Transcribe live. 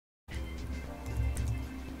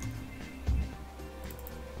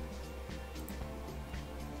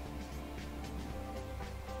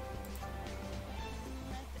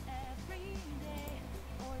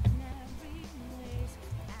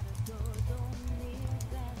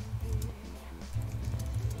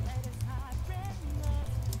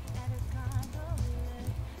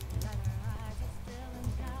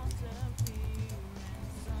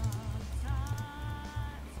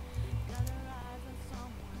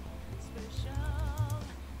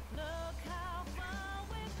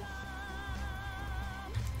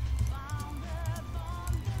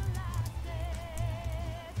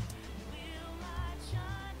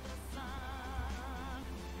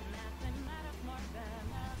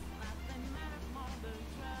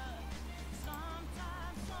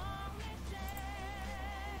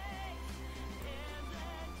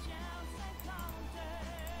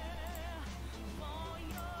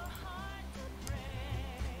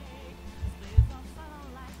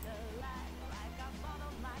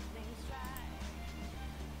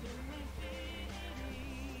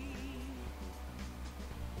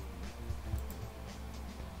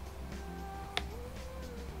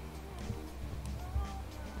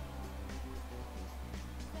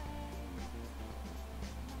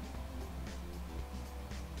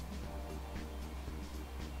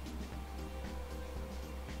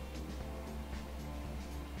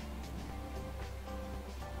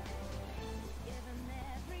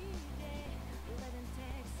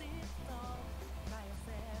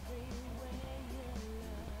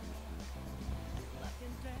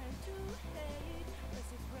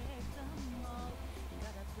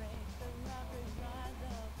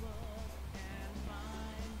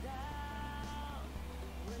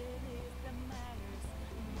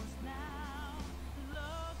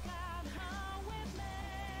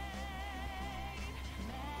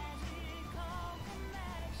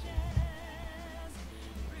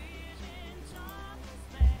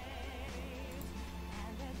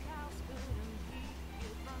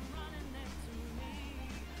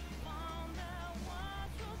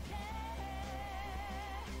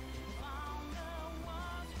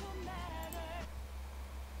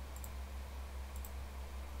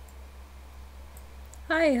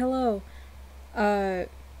Hi, hello. Uh,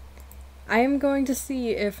 I am going to see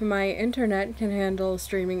if my internet can handle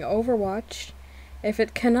streaming Overwatch. If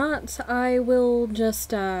it cannot, I will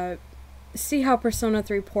just see how Persona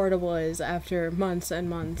 3 Portable is after months and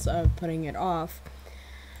months of putting it off.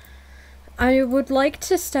 I would like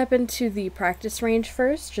to step into the practice range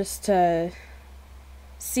first, just to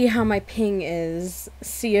see how my ping is,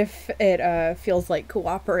 see if it feels like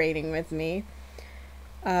cooperating with me.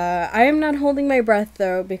 I am not holding my breath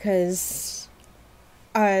though, because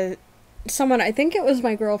someone, I think it was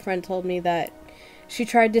my girlfriend, told me that she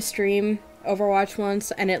tried to stream Overwatch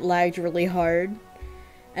once and it lagged really hard.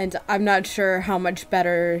 And I'm not sure how much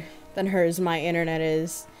better than hers my internet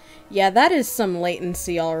is. Yeah, that is some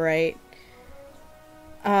latency, alright.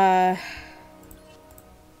 Let's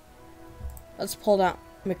pull down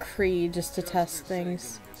McCree just to test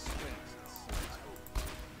things.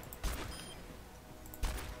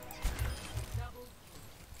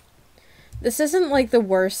 This isn't like the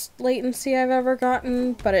worst latency I've ever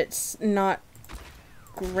gotten, but it's not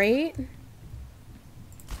great.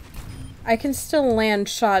 I can still land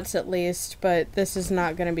shots at least, but this is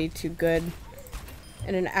not going to be too good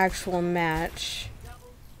in an actual match.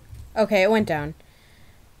 Okay, it went down.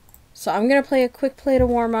 So I'm going to play a quick play to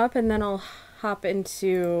warm up, and then I'll hop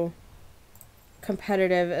into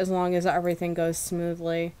competitive as long as everything goes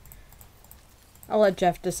smoothly. I'll let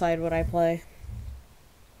Jeff decide what I play.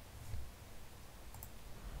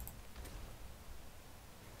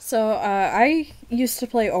 So, I used to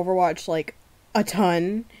play Overwatch, like, a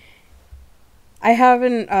ton. I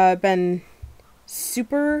haven't, been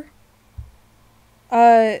super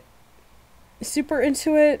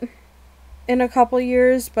into it in a couple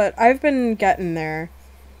years, but I've been getting there.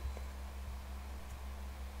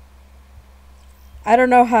 I don't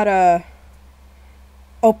know how to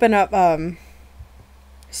open up,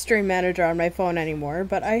 Stream Manager on my phone anymore,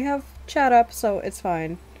 but I have chat up, so it's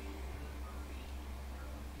fine.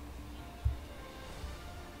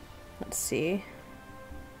 Let's see.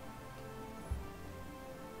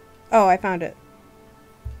 Oh, I found it.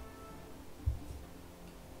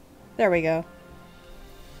 There we go.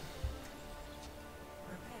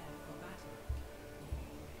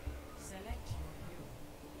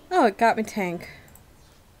 Oh, it got me tank.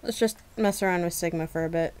 Let's just mess around with Sigma for a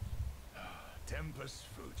bit. Tempus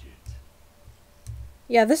fugit.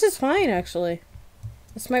 Yeah, this is fine, actually.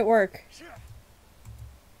 This might work.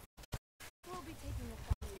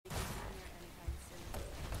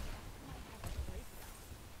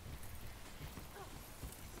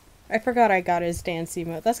 I forgot I got his dance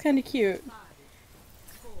emote. That's kind of cute.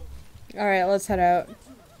 Alright, let's head out.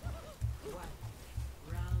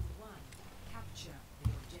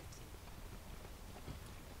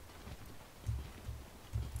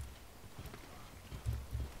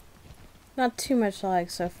 Not too much lag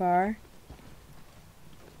so far.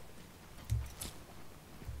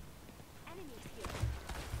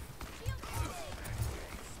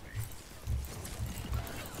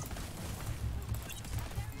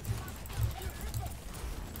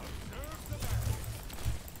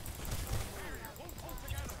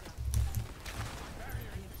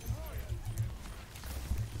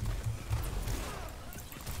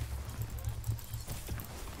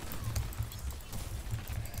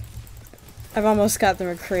 I've almost got the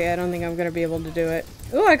McCree. I don't think I'm gonna be able to do it.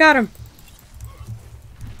 Ooh, I got him!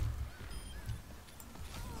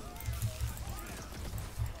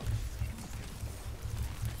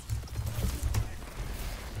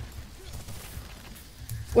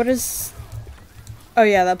 What is... Oh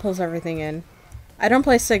yeah, that pulls everything in. I don't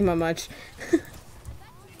play Sigma much.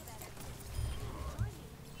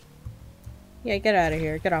 Yeah, get out of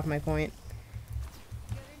here. Get off my point.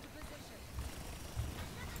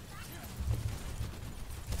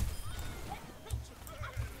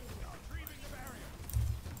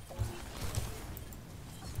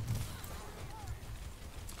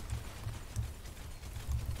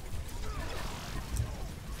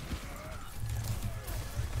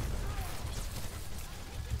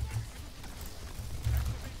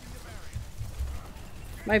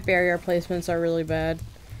 My barrier placements are really bad.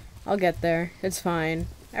 I'll get there. It's fine.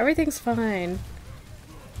 Everything's fine.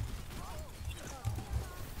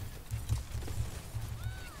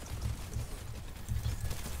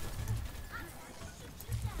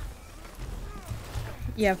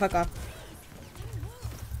 Yeah, fuck off.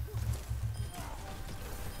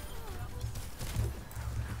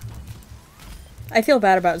 I feel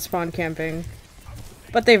bad about spawn camping,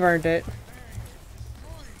 but they've earned it.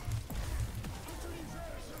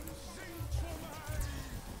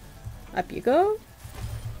 Up you go.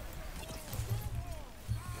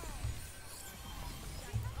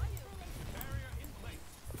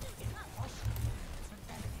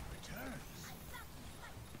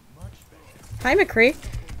 Hi, McCree. Haven't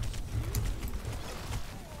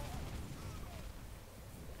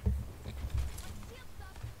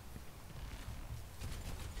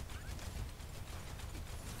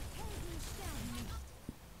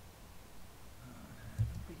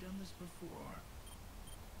we done this before?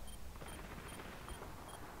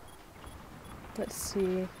 Let's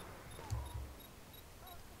see.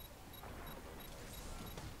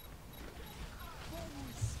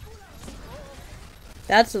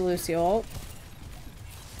 That's a Lucy ult.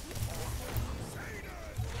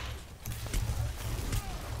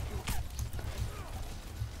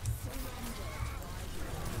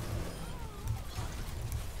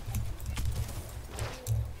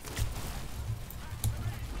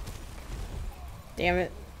 Damn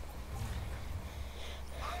it.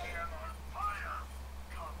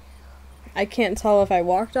 I can't tell if I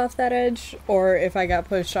walked off that edge or if I got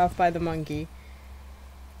pushed off by the monkey.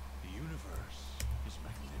 The universe is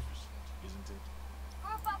magnificent, isn't it?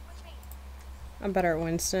 Group up with me. I'm better at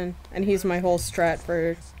Winston, and he's my whole strat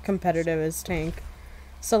for competitive as tank.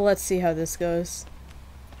 So let's see how this goes.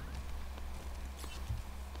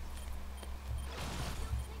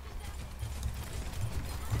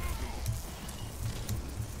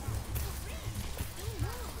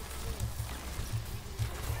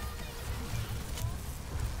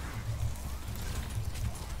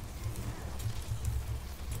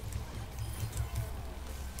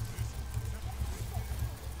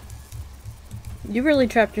 You really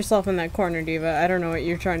trapped yourself in that corner, Diva. I don't know what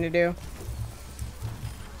you're trying to do.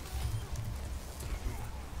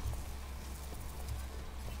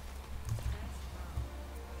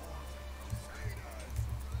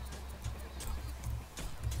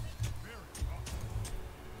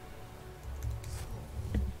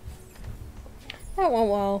 That went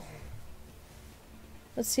well.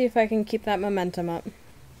 Let's see if I can keep that momentum up.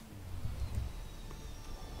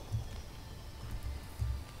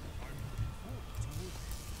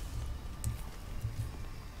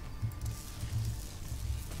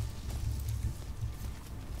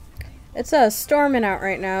 It's storming out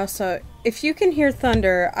right now, so if you can hear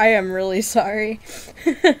thunder, I am really sorry.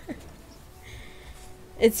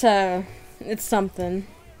 It's something.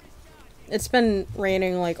 It's been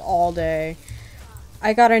raining like all day.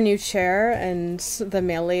 I got a new chair and the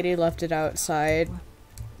mail lady left it outside,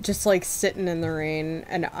 just like sitting in the rain,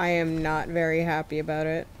 and I am not very happy about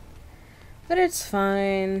it. But it's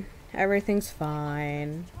fine. Everything's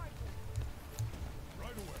fine.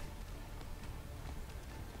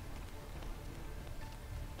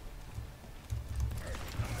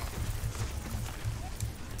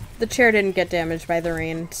 The chair didn't get damaged by the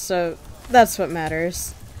rain, so that's what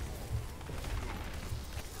matters.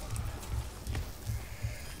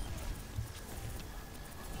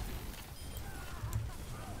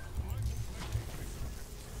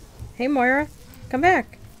 Hey Moira, come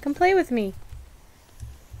back. Come play with me.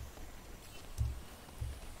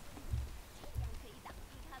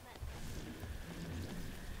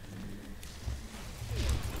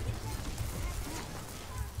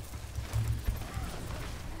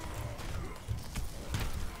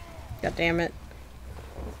 God damn it.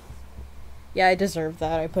 Yeah, I deserved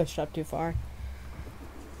that. I pushed up too far.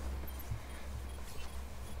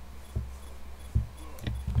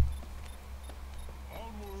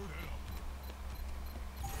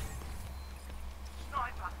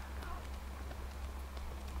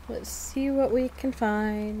 Let's see what we can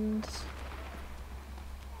find.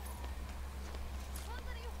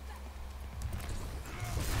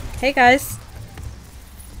 Hey guys.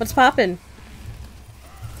 What's poppin'?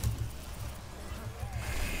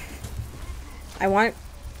 I want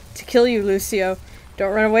to kill you, Lucio.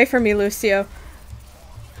 Don't run away from me, Lucio.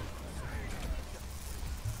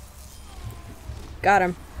 Got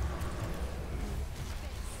him.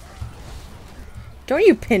 Don't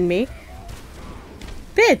you pin me.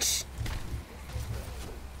 Bitch!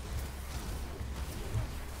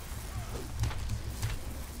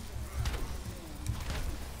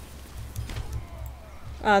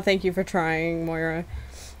 Thank you for trying, Moira.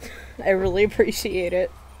 I really appreciate it.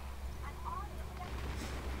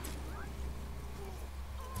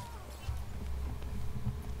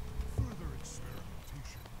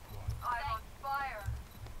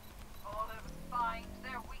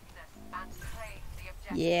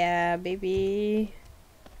 Yeah, baby.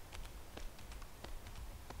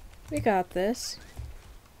 We got this.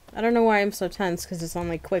 I don't know why I'm so tense, because it's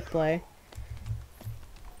only quick play.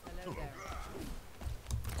 Hello there.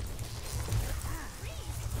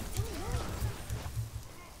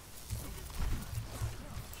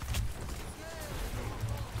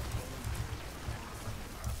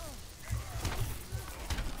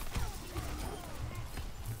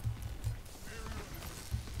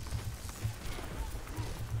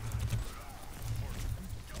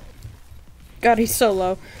 God, he's so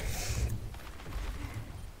low.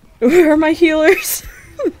 Where are my healers?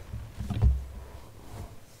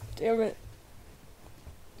 Damn it.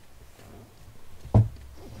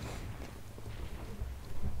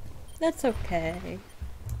 That's okay.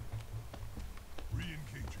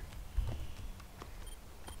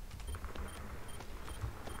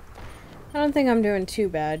 I don't think I'm doing too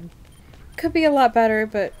bad. Could be a lot better,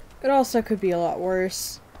 but it also could be a lot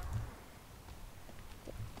worse.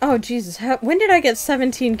 Oh, Jesus. When did I get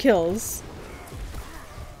 17 kills?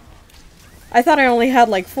 I thought I only had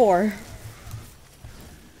like 4.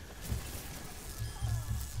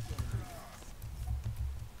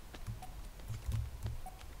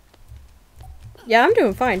 Yeah, I'm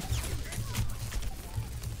doing fine.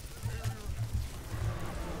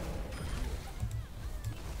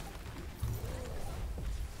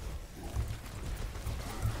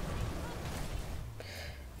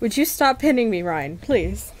 Would you stop pinning me, Ryan?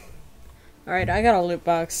 Please. Alright, I got a loot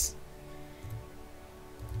box.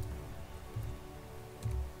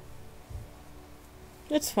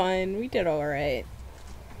 It's fine. We did alright.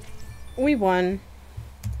 We won.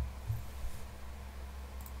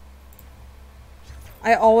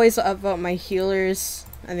 I always upvote my healers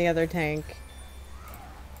and the other tank.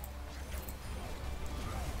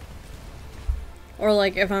 Or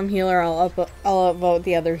like if I'm healer, I'll upvote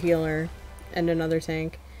the other healer and another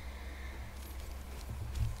tank.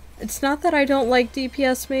 It's not that I don't like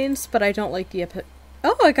DPS mains, but I don't like the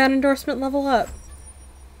Oh, I got endorsement level up.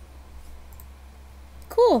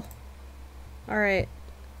 Cool. Alright.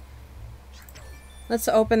 Let's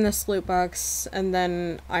open this loot box, and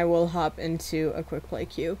then I will hop into a quick play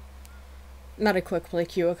queue. Not a quick play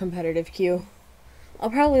queue, a competitive queue.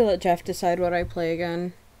 I'll probably let Jeff decide what I play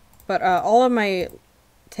again. But all of my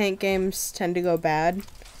tank games tend to go bad.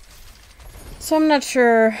 So I'm not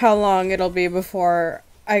sure how long it'll be before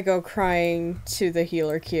I go crying to the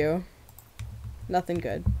healer queue. Nothing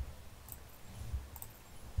good.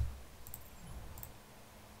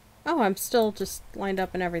 Oh, I'm still just lined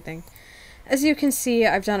up and everything. As you can see,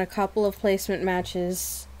 I've done a couple of placement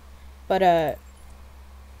matches, but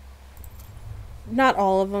not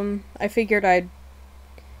all of them. I figured I'd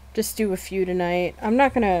just do a few tonight. I'm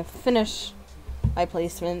not gonna finish my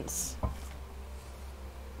placements,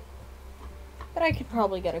 but I could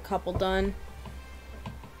probably get a couple done.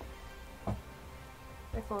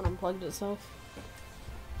 My phone unplugged itself.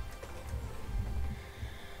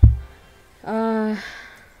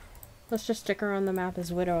 Let's just stick her on the map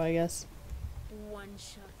as Widow, I guess. One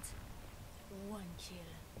shot, one kill.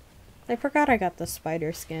 I forgot I got the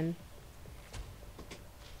spider skin.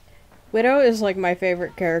 Widow is like my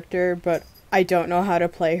favorite character, but I don't know how to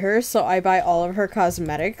play her, so I buy all of her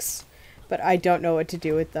cosmetics, but I don't know what to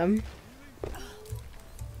do with them.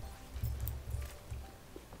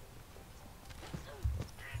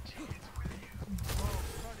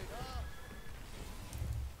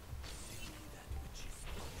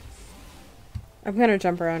 I'm gonna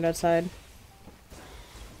jump around outside.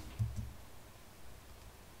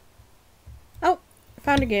 Oh!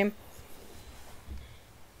 Found a game.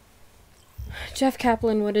 Jeff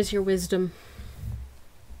Kaplan, what is your wisdom?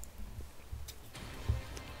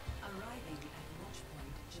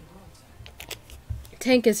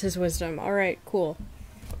 Tank is his wisdom. Alright, cool.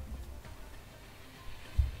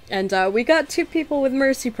 And we got 2 people with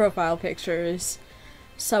Mercy profile pictures.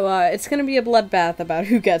 So it's gonna be a bloodbath about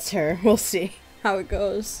who gets her. We'll see how it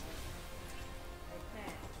goes.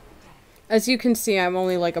 As you can see, I'm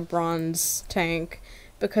only like a bronze tank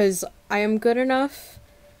because I am good enough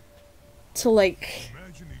to like...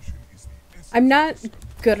 I'm not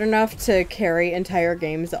good enough to carry entire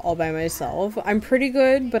games all by myself. I'm pretty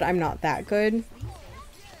good, but I'm not that good.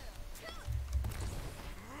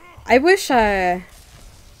 I wish the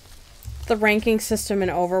ranking system in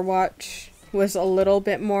Overwatch was a little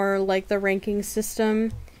bit more like the ranking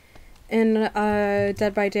system in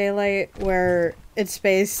Dead by Daylight, where it's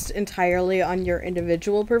based entirely on your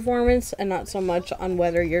individual performance and not so much on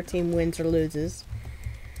whether your team wins or loses.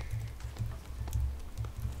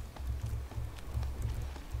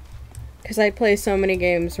 Because I play so many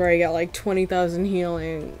games where I get like 20,000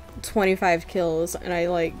 healing, 25 kills, and I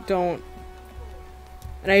like don't...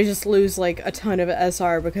 And I just lose like a ton of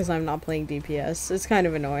SR because I'm not playing DPS. It's kind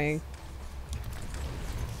of annoying.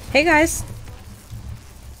 Hey guys!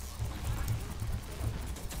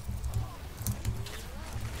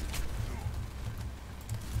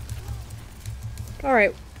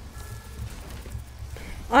 Alright.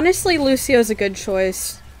 Honestly, Lucio's a good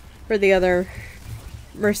choice for the other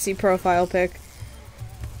Mercy profile pick.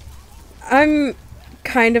 I'm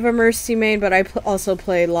kind of a Mercy main, but I also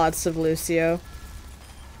play lots of Lucio.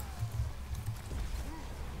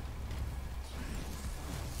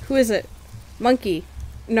 Who is it? Monkey.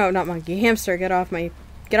 No, not monkey. Hamster, get off my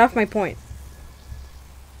point.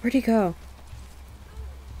 Where'd he go?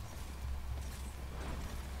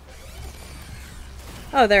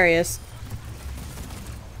 Oh, there he is.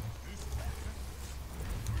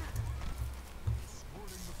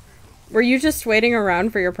 Were you just waiting around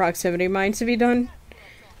for your proximity mine to be done?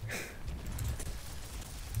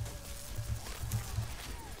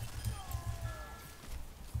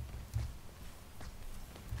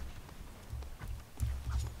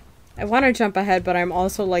 I want to jump ahead, but I'm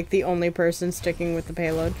also like the only person sticking with the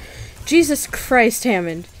payload. Jesus Christ,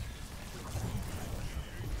 Hammond.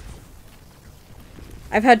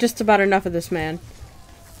 I've had just about enough of this man.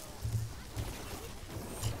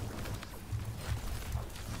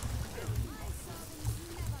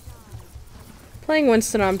 Playing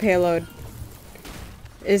Winston on payload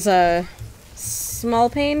is a small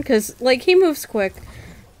pain, because, like, he moves quick,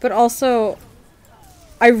 but also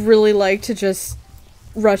I really like to just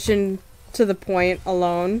rush in to the point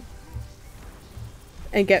alone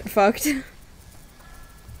and get fucked.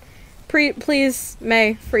 Please,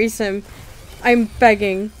 May, freeze him. I'm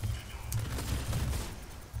begging.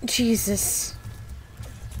 Jesus.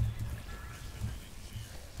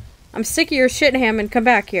 I'm sick of your shit, Hammond. Come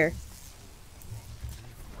back here.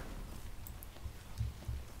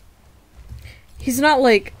 He's not,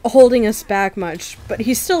 like, holding us back much, but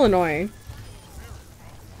he's still annoying.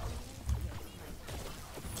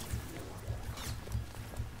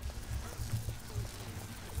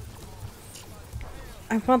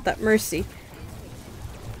 I want that mercy.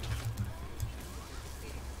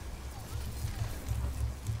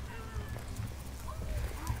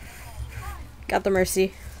 Got the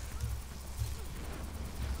mercy.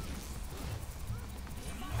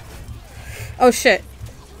 Oh shit.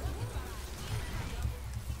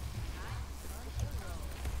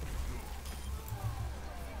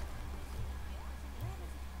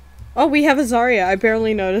 Oh, we have a Zarya. I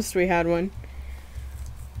barely noticed we had one.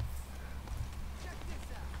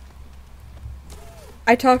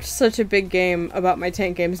 I talked such a big game about my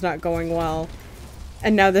tank games not going well,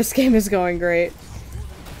 and now this game is going great.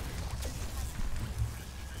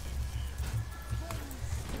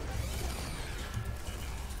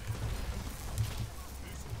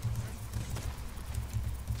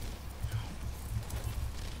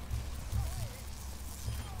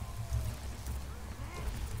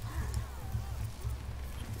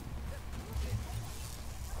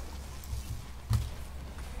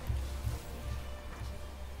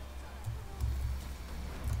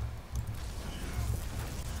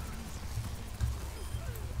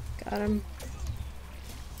 Got him.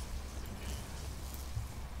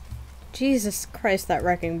 Jesus Christ, that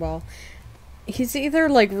wrecking ball. He's either,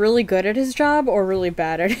 like, really good at his job or really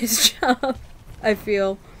bad at his job, I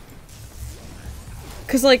feel.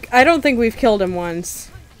 'Cause, like, I don't think we've killed him once.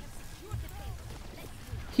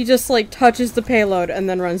 He just, like, touches the payload and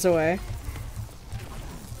then runs away.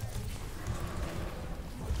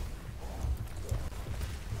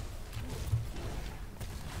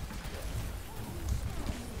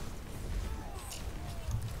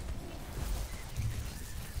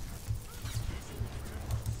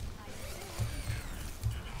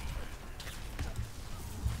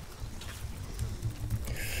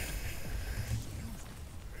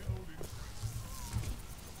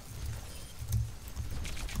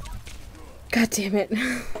 God damn it.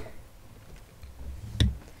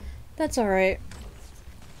 That's alright.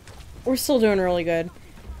 We're still doing really good.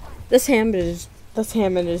 This Hammond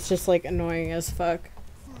is just, like, annoying as fuck.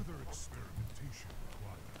 Further experimentation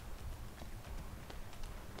required.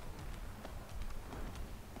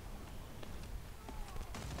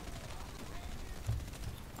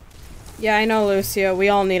 Yeah, I know, Lucio. We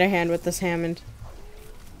all need a hand with this Hammond.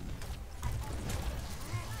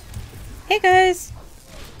 Hey, guys!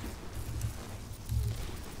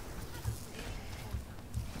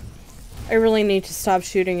 I really need to stop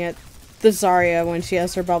shooting at the Zarya when she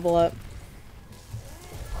has her bubble up.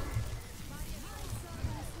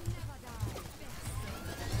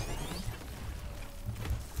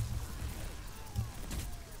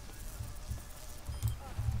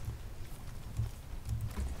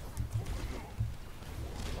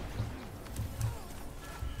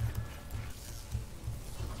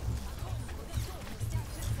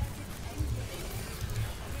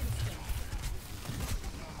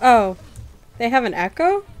 Oh. They have an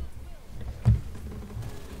echo?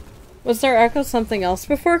 Was their echo something else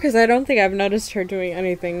before? Because I don't think I've noticed her doing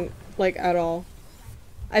anything, like, at all.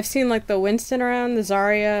 I've seen, like, the Winston around, the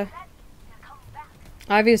Zarya.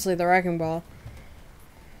 Obviously the Wrecking Ball.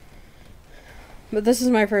 But this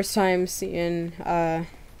is my first time seeing, that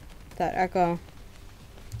echo.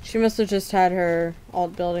 She must have just had her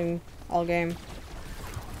alt building all game.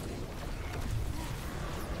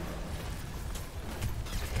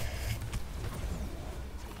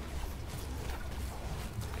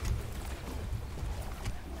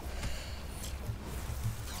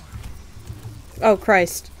 Oh,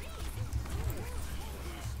 Christ.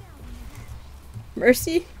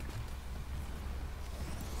 Mercy?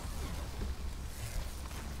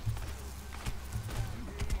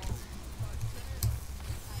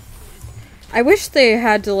 I wish they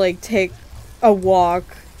had to, like, take a walk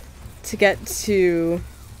to get to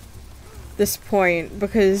this point,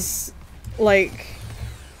 because, like,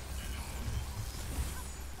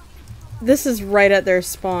 this is right at their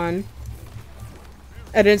spawn.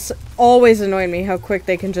 And it's always annoyed me how quick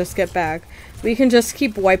they can just get back. We can just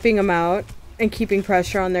keep wiping them out and keeping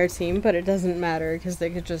pressure on their team, but it doesn't matter because they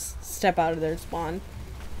could just step out of their spawn.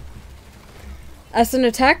 As an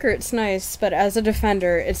attacker, it's nice, but as a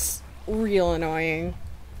defender, it's real annoying.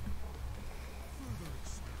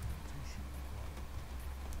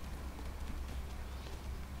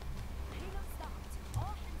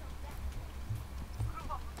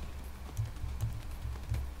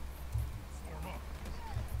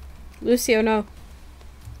 Lucio, no.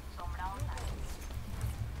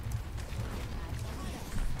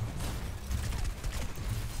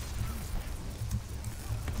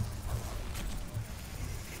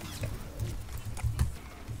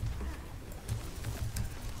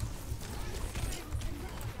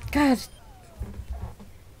 God.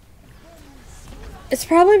 It's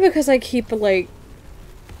probably because I keep, like,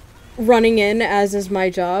 running in as is my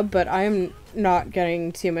job, but I'm not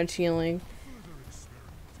getting too much healing.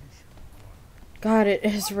 God, it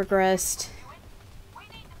has regressed.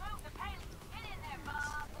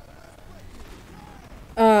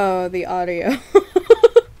 Oh, the audio.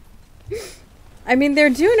 I mean, they're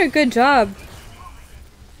doing a good job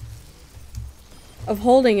of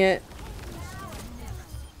holding it.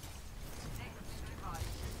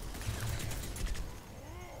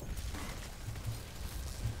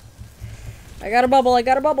 I got a bubble, I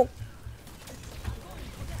got a bubble.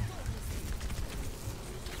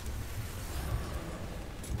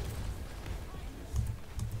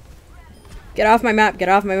 Get off my map, get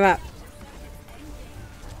off my map.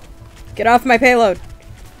 Get off my payload.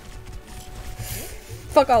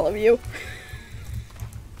 Fuck all of you.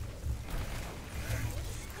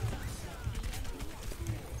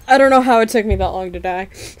 I don't know how it took me that long to die.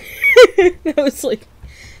 That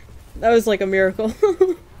was like a miracle.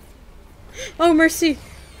 Oh, Mercy.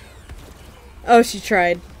 Oh, she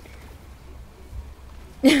tried.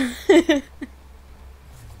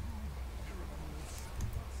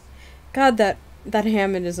 God, that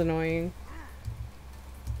Hammond is annoying.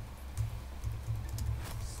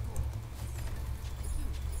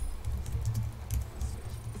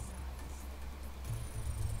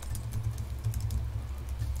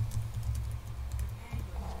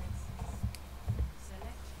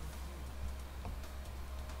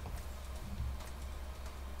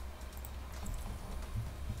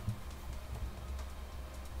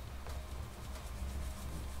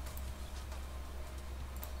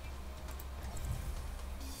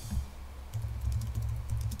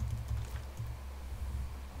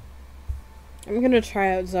 I'm gonna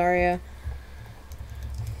try out Zarya.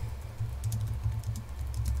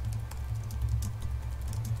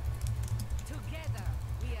 Together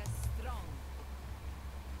we are strong.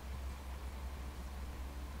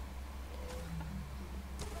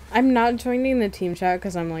 I'm not joining the team chat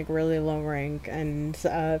because I'm like really low rank and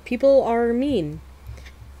people are mean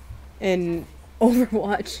in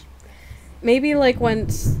Overwatch. Maybe like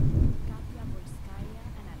once...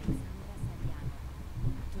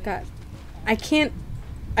 God. I can't...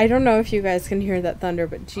 I don't know if you guys can hear that thunder,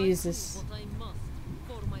 but Jesus. What I must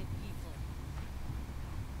for my people.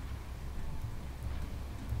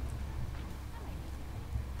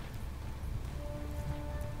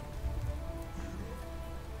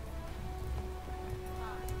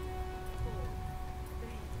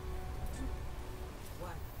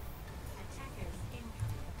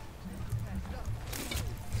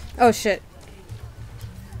 Oh shit.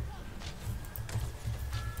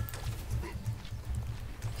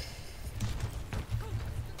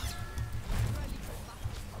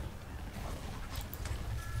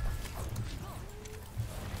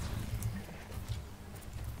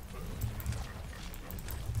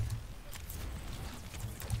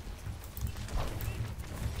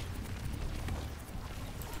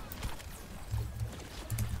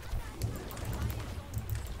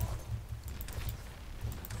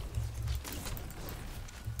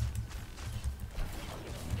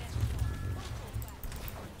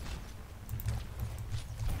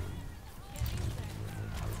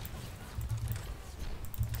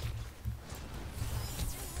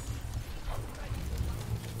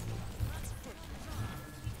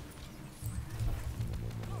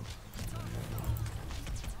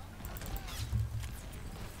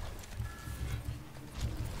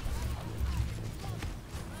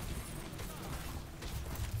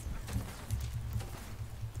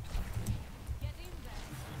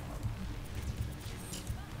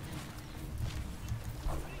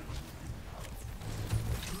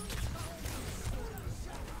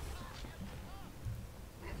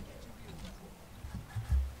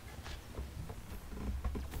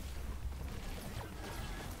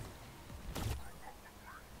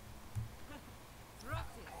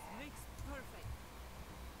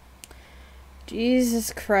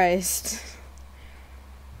 Jesus Christ.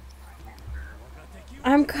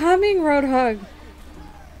 I'm coming, Roadhog.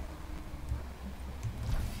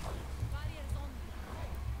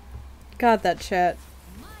 God, that chat.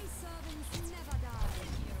 My servants never die.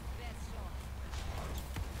 Your best shot.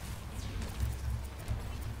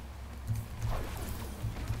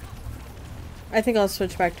 I think I'll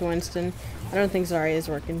switch back to Winston. I don't think Zarya is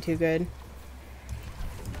working too good.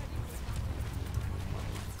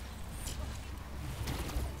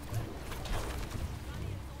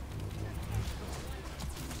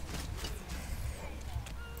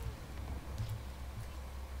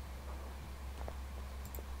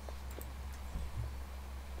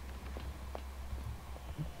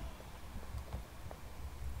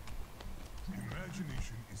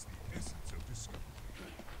 Imagination is the essence of discovery.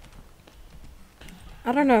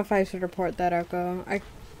 I don't know if I should report that, Echo.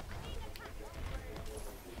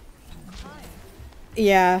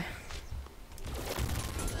 Yeah.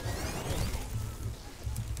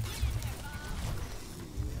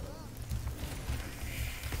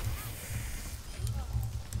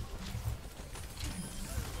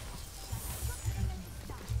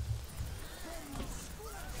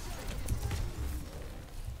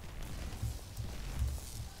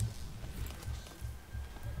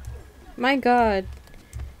 My God.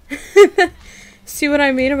 See what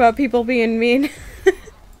I mean about people being mean?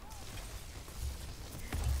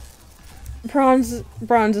 Bronze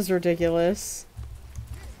is ridiculous.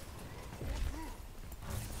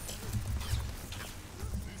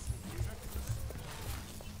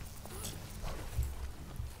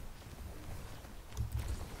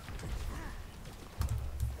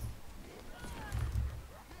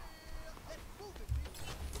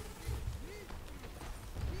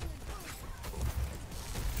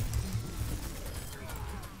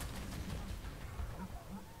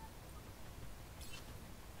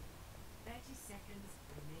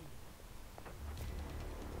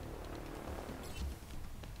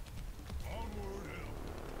 Onward and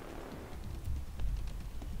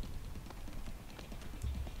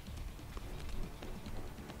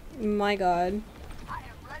upward. My God. I am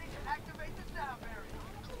ready to activate the sound barrier.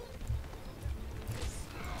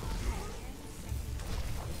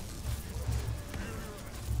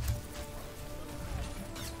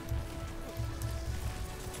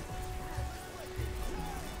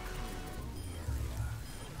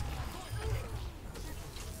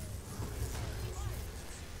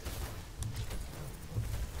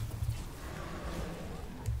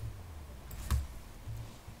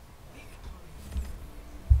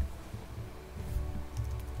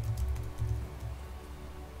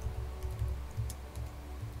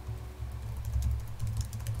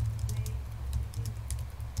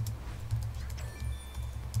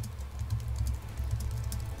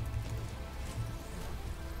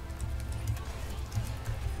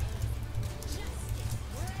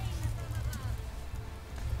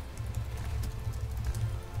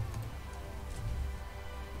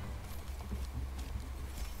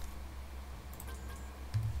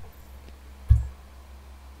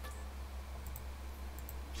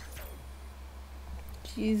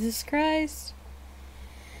 Jesus Christ.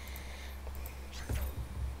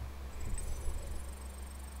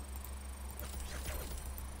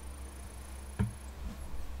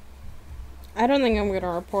 I don't think I'm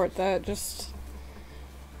gonna report that, just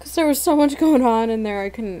because there was so much going on in there I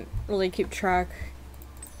couldn't really keep track.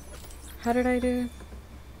 How did I do?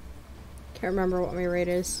 Can't remember what my rate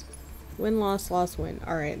is. Win, loss, loss, win.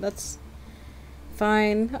 Alright, that's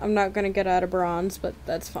fine. I'm not gonna get out of bronze, but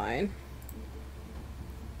that's fine.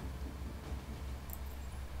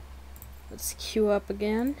 Let's queue up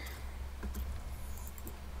again.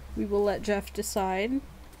 We will let Jeff decide.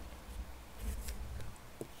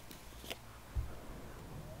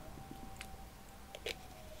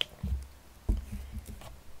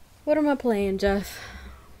 What am I playing, Jeff?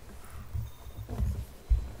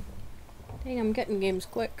 Dang, I'm getting games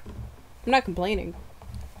quick. I'm not complaining.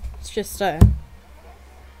 It's just,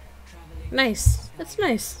 nice. It's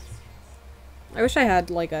nice. I wish I had,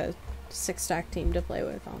 like, a 6-stack team to play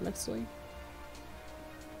with, honestly.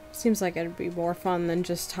 Seems like it'd be more fun than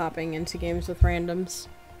just hopping into games with randoms.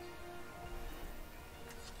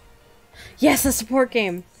 Yes, a support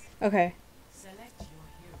game! Okay.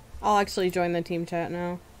 I'll actually join the team chat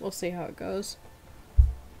now. We'll see how it goes.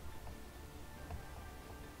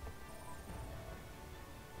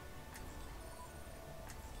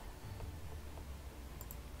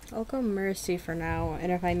 I'll go Mercy for now,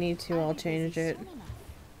 and if I need to, I'll change it.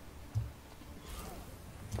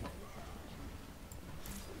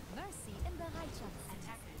 Mercy in Bereitschaft.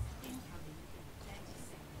 Attackers incoming. 30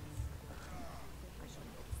 seconds. I shall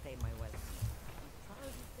stay my well.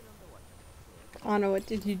 Anna, what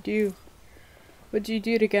did you do? What did you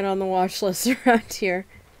do to get on the watch list around here?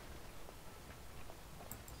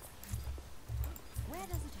 Where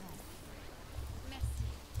does it hurt? Merci.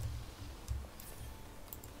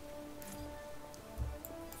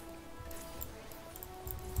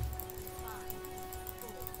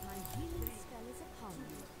 My healing spell is upon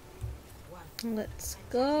you. Let's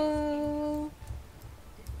go.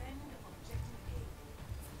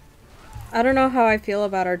 I don't know how I feel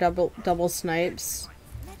about our double snipes,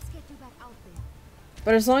 Let's get you back out there.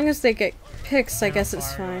 but as long as they get picks, I guess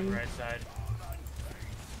it's fine. Right side.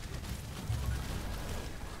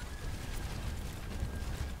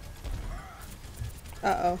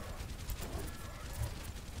 Uh-oh.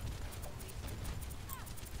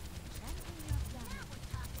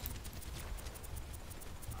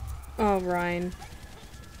 Oh, Ryan.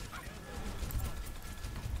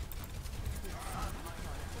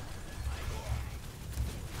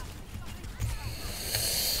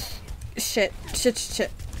 Shit.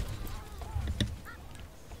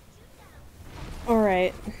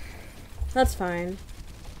 Alright. That's fine.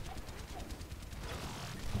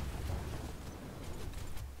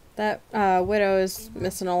 That, Widow is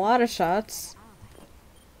missing a lot of shots.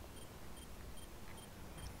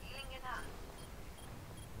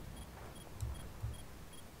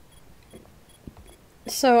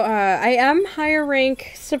 So, I am higher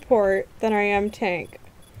rank support than I am tank.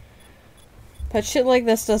 But shit like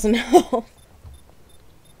this doesn't help.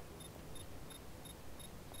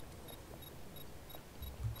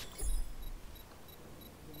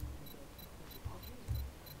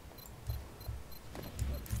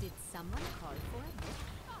 Did someone call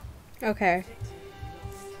for it? Okay.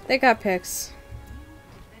 They got picks.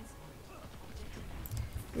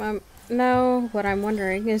 No, what I'm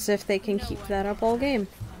wondering is if they can keep that up all game.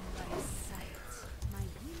 My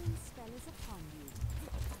healing spell is upon you.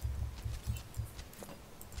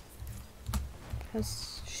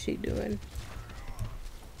 How's she doing?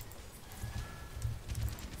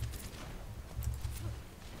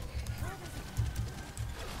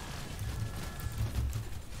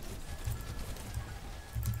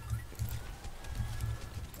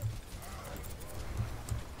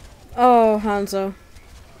 Oh, Hanzo.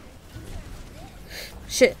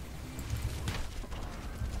 Shit.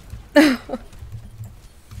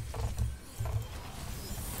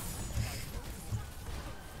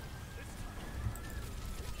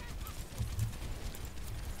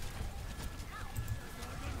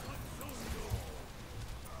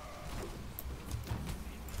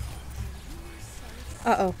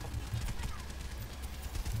 Uh-oh.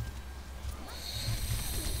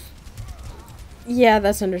 Yeah,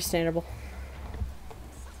 that's understandable.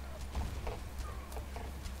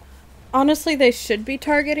 Honestly, they should be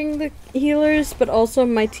targeting the healers, but also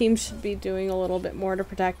my team should be doing a little bit more to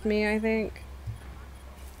protect me, I think.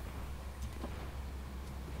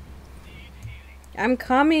 I'm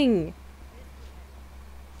coming!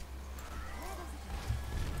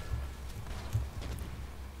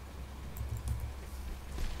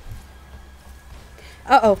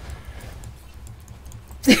 Uh-oh.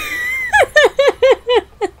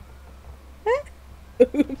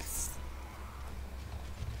 Oops.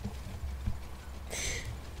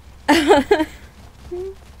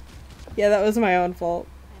 Yeah, that was my own fault.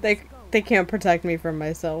 They can't protect me from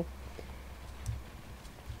myself.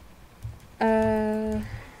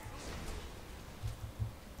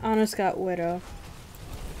 Anna's got Widow.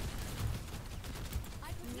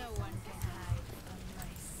 No one can hide from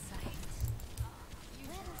my sight.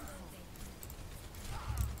 Where does it hurt?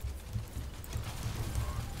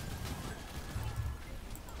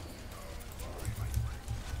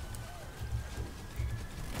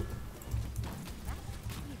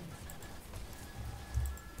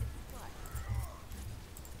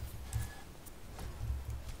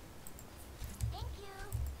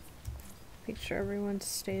 Make sure everyone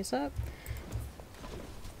stays up.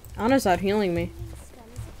 Anna's out healing me. Healing spell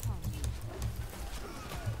is upon you.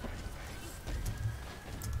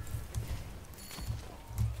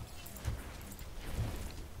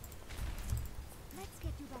 Let's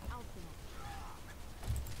get you back out there.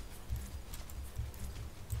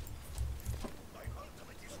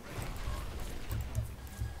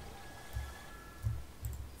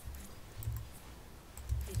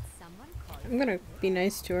 Did someone call? I'm gonna be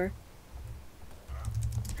nice to her.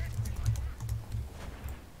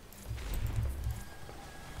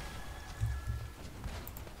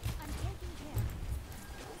 I'm taking care.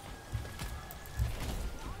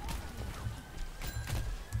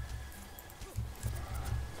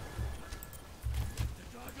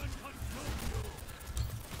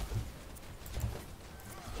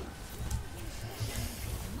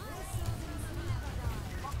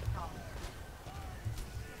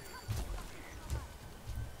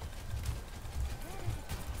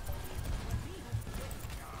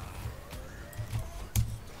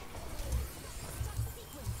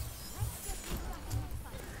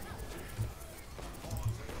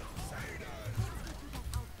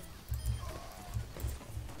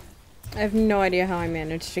 I have no idea how I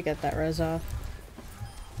managed to get that res off.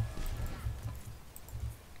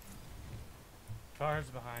 Cars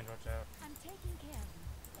behind, watch out. I'm taking care of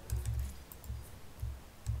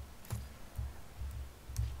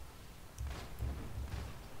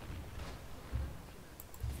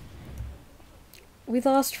We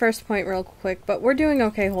lost first point real quick, but we're doing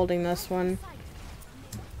okay holding this one.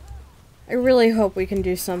 I really hope we can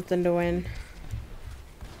do something to win.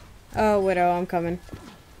 Oh, Widow, I'm coming.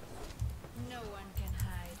 no one can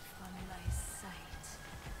hide from my sight.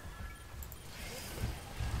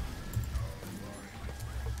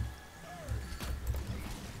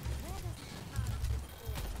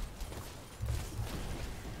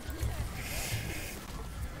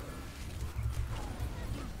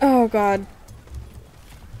 Oh, God.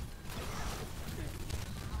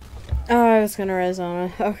 Oh, I was gonna res on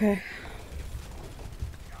it. Okay.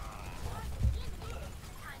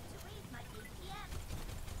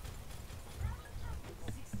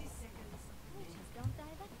 Witches don't die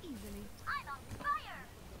that easily.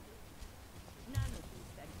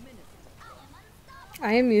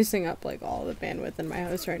 I am using up, like, all the bandwidth in my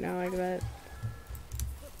house right now, I bet.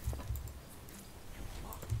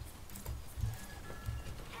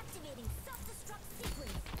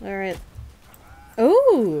 Alright.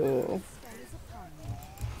 Ooh!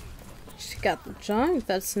 She got the junk,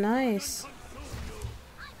 that's nice.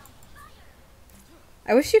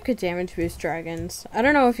 I wish you could damage boost dragons. I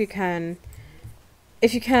don't know if you can.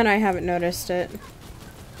 If you can, I haven't noticed it.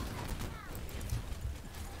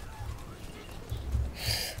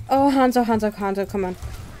 Oh, Hanzo, Hanzo, Hanzo, come on.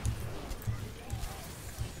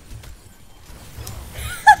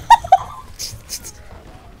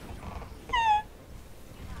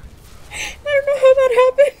 I don't know how that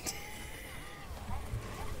happened.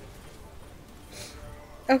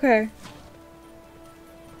 Okay.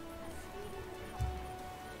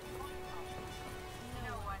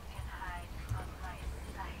 No one can hide from my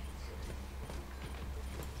sight.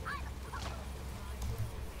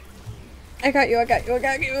 I got you, I got you, I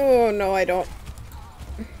got you. Oh, no, I don't.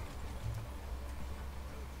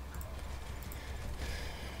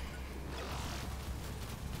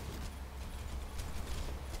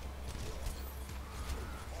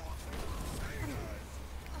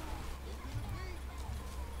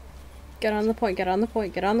 Get on the point, get on the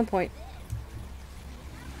point, get on the point.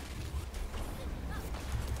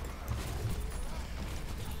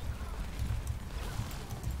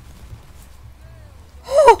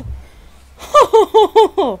 Oh!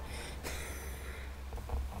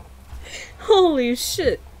 Holy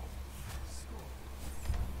shit.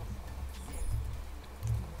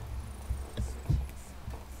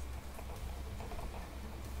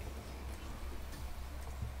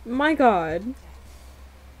 My god.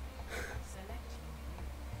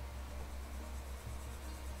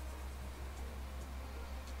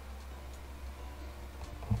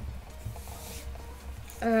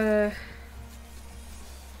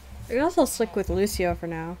 I guess I'll stick with Lucio for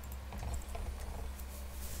now.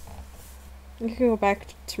 You can go back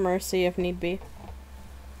to Mercy if need be.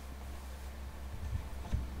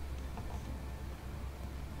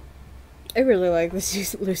 I really like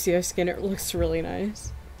this Lucio skin, it looks really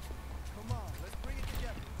nice. Come on, let's bring it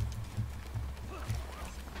together.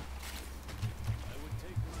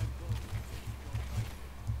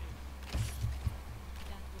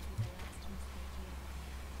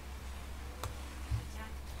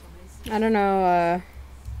 I don't know,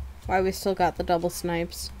 why we still got the double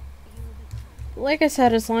snipes. Like I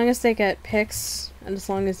said, as long as they get picks, and as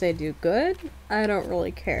long as they do good, I don't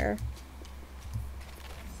really care.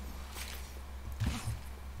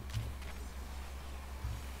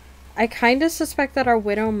 I kinda suspect that our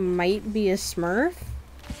Widow might be a Smurf.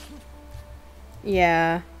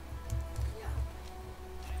 Yeah.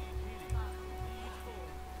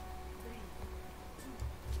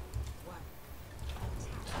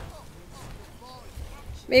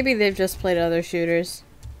 Maybe they've just played other shooters.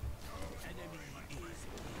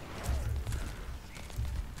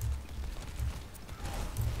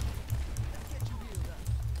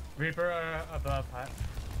 Reaper above, behind.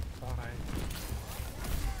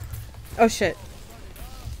 Oh shit.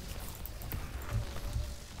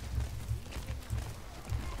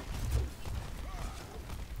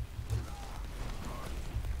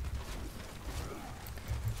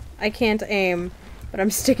 I can't aim, but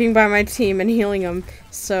I'm sticking by my team and healing them,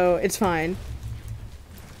 so it's fine.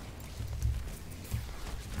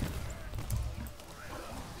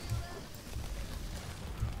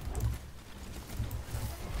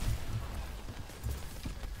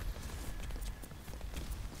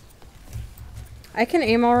 I can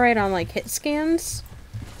aim alright on like hit scans.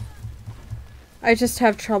 I just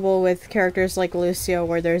have trouble with characters like Lucio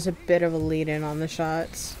where there's a bit of a lead-in on the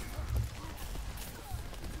shots.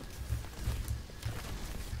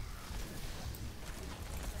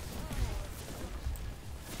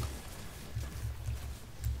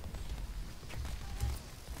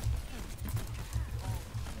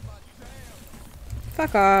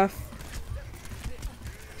 Fuck off.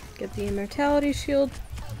 Get the immortality shield.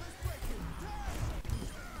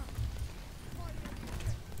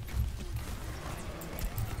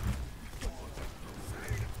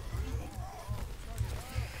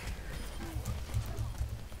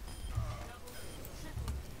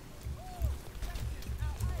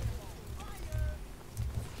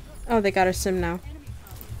 Oh, they got a sim now.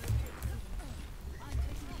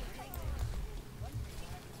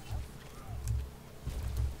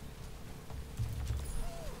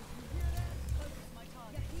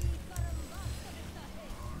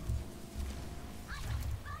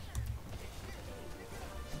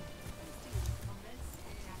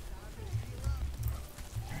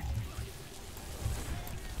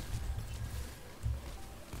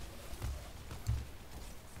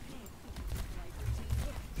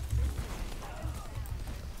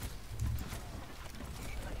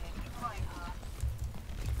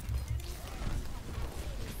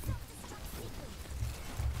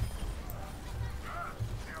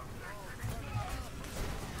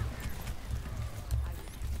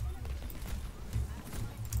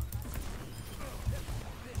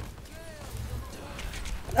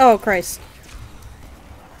 Oh, Christ.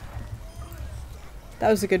 That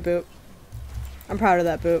was a good boot. I'm proud of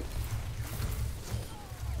that boot.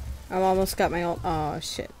 I almost got my ult. Oh,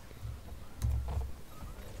 shit.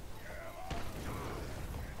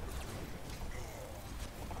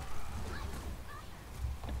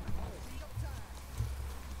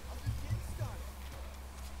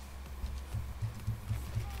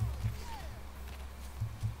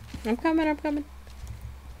 I'm coming, I'm coming.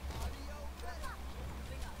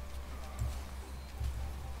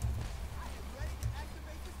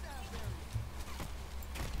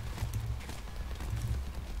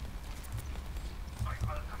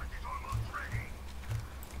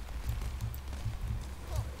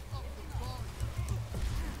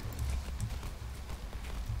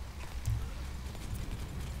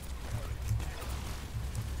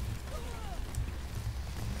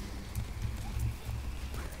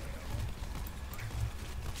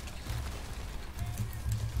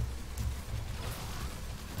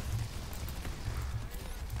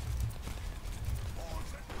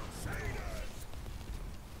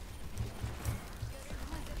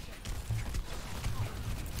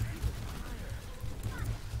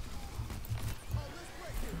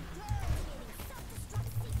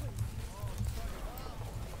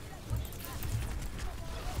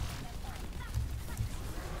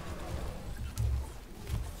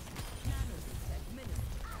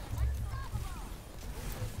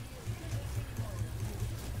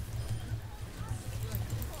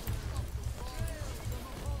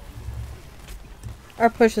 Our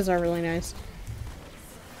pushes are really nice.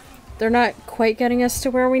 They're not quite getting us to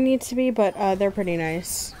where we need to be, but they're pretty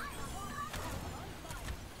nice.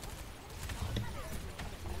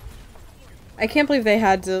 I can't believe they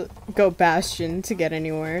had to go Bastion to get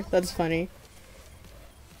anywhere. That's funny.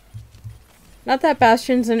 Not that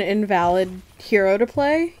Bastion's an invalid hero to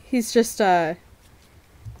play. He's just,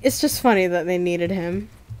 it's just funny that they needed him.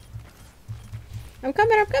 I'm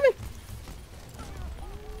coming, I'm coming!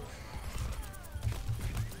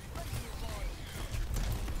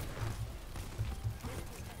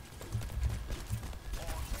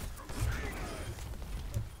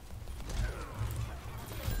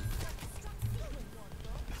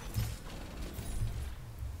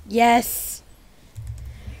 Yes!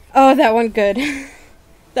 Oh, that went good.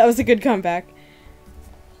 That was a good comeback.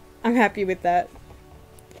 I'm happy with that.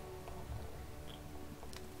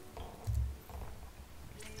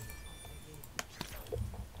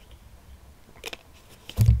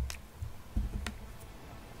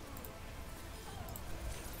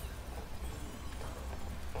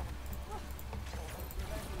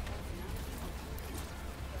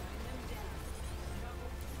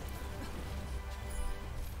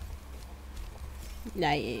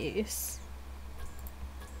 Nice.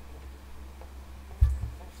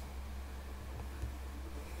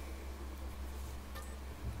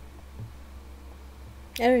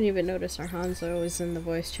 I didn't even notice our Hanzo was in the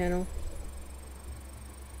voice channel.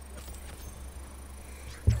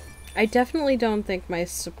 I definitely don't think my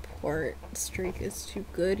support streak is too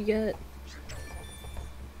good yet.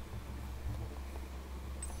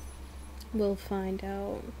 We'll find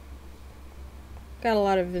out. Got a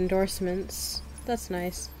lot of endorsements That's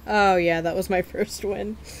nice. Oh yeah, that was my first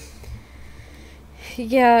win.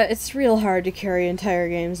 Yeah, it's real hard to carry entire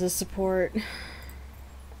games as support.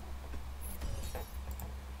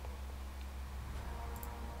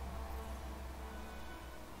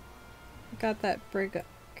 Got that brig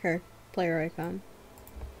player icon.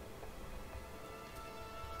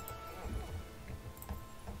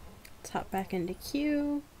 Let's hop back into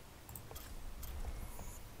queue.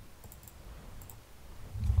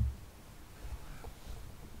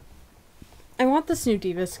 I want this new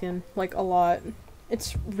Diva skin, like, a lot.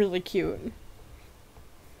 It's really cute.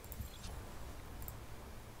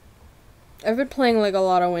 I've been playing, like, a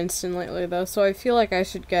lot of Winston lately, though, so I feel like I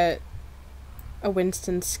should get a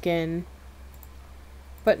Winston skin.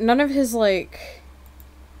 But none of his, like,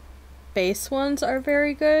 base ones are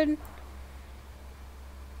very good.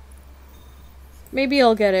 Maybe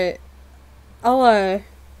I'll get it.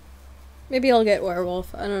 Maybe I'll get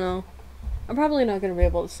Werewolf. I don't know. I'm probably not gonna be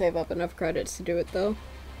able to save up enough credits to do it, though.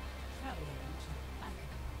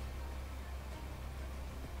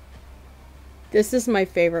 This is my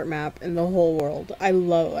favorite map in the whole world. I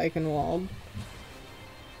love Eichenwald.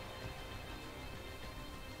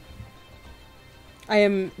 I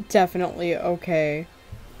am definitely okay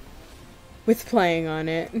with playing on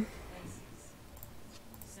it.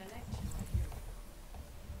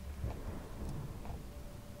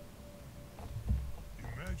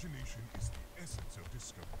 Imagination is the essence of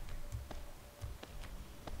discovery.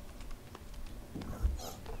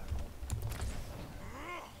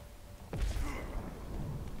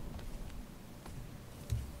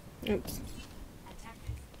 Oops.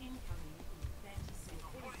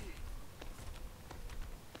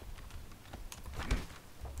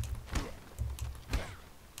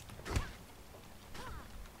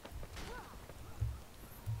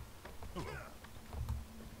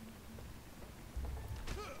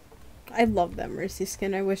 I love that Mercy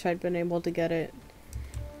skin. I wish I'd been able to get it.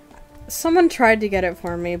 Someone tried to get it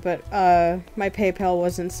for me, but my PayPal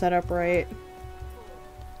wasn't set up right.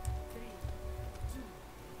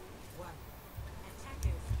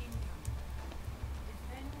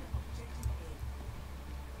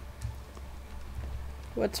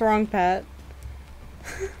 What's wrong, Pat?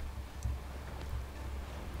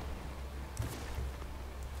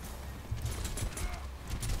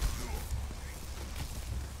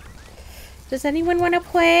 Does anyone want to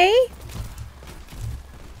play?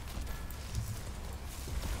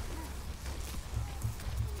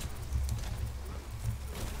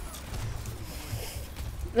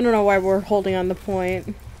 I don't know why we're holding on the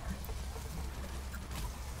point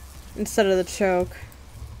instead of the choke.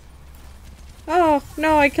 Oh,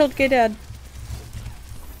 no, I killed Gay Dad.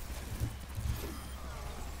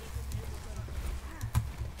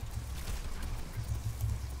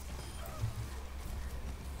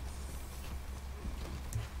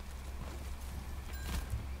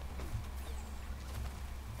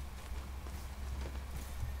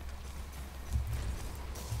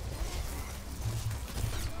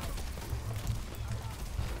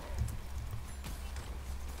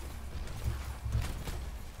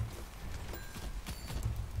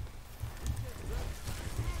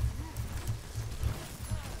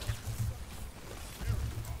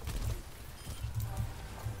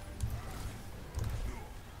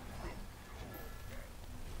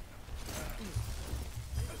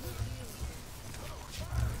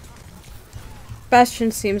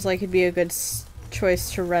 Bastion seems like it'd be a good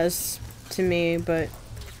choice to res to me, but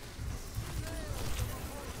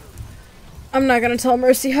I'm not gonna tell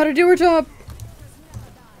Mercy how to do her job.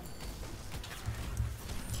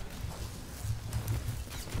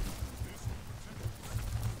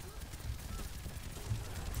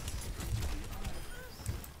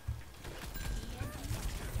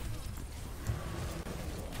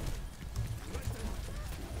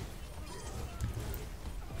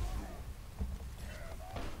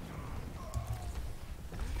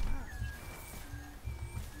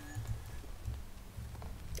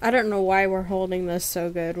 I don't know why we're holding this so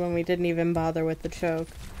good when we didn't even bother with the choke.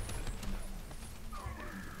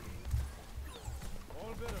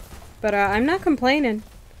 But I'm not complaining.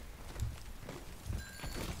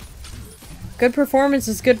 Good performance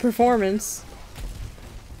is good performance.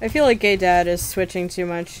 I feel like Gay Dad is switching too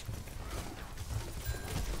much.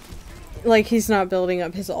 Like, he's not building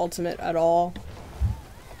up his ultimate at all.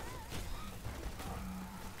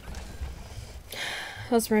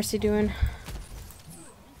 How's Mercy doing?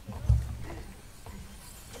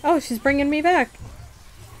 Oh, she's bringing me back.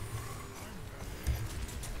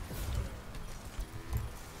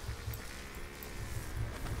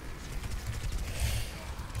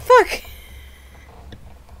 Fuck!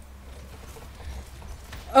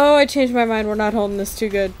 Oh, I changed my mind. We're not holding this too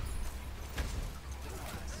good.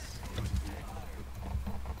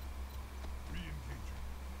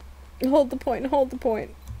 Hold the point, hold the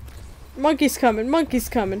point. Monkey's coming, monkey's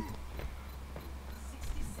coming.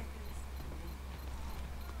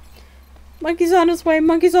 Monkey's on his way,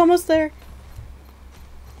 monkey's almost there.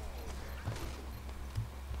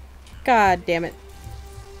 God damn it.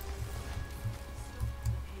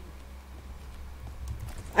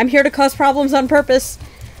 I'm here to cause problems on purpose.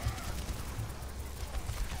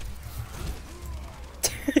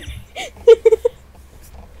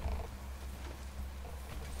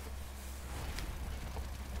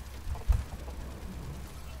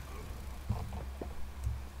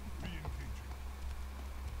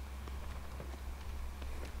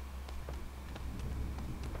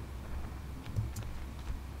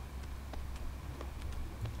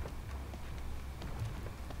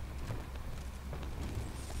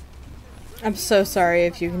 I'm so sorry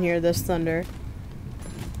if you can hear this thunder.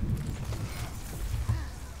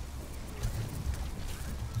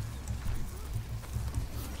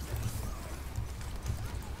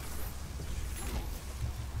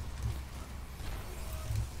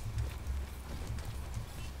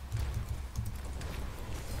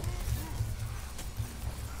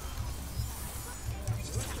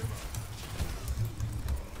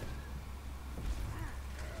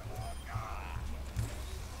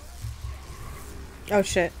 Oh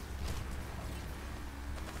shit.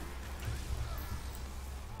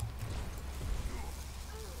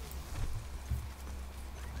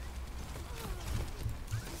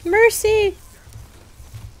 Mercy!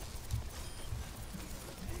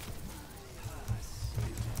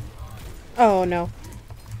 Oh no.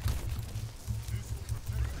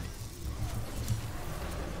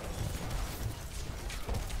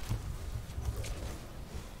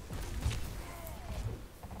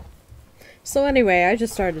 So anyway, I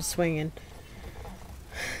just started swinging.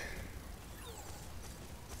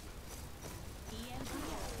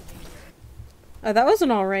 Oh, that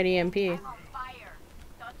wasn't already MP. I'm on fire.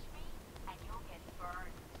 Touch me and you'll get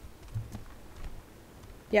burned.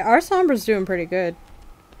 Yeah, our Sombra's doing pretty good.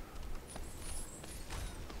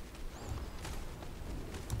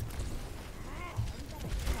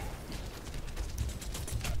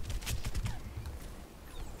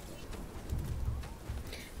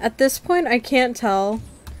 At this point, I can't tell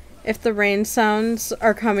if the rain sounds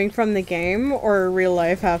are coming from the game or real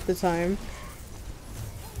life half the time.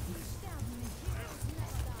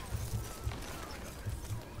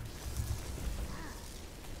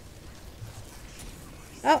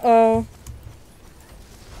 Uh-oh.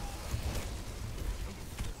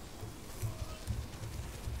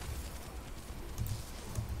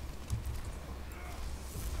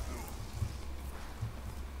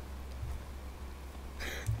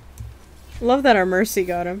 Love that our Mercy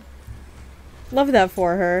got him. Love that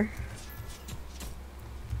for her.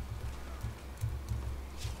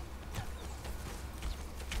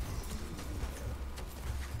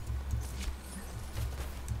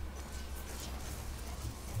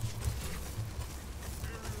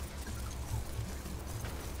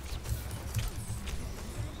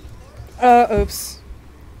 Oops.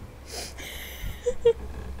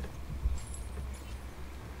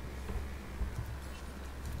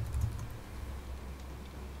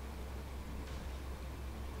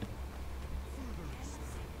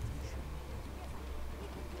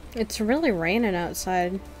 It's really raining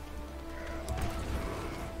outside.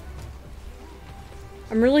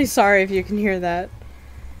 I'm really sorry if you can hear that.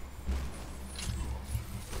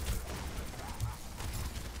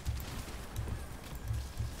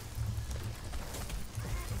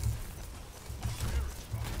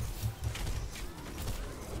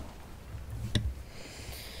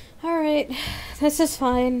 Alright, this is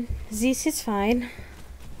fine. This is fine.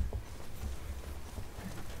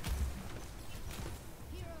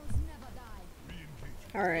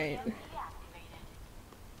 Alright.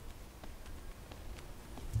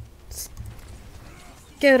 Let's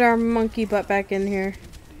get our monkey butt back in here.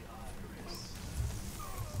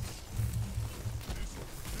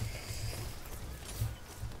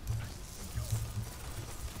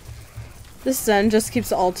 This Zen just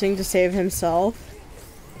keeps ulting to save himself.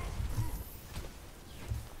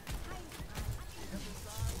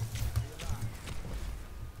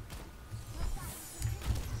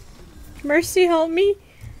 Mercy, help me.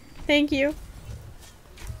 Thank you.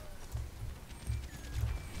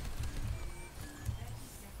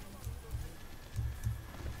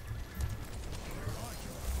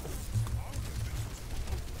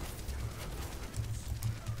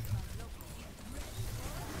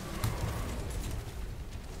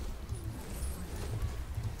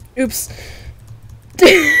 Oops.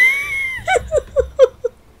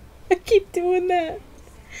 internet.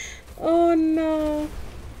 Oh no.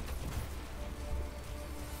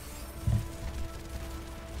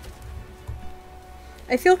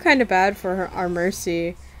 I feel kind of bad for our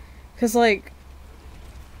Mercy. Because, like,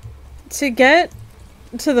 to get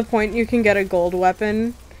to the point you can get a gold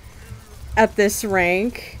weapon at this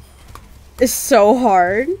rank is so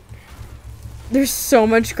hard. There's so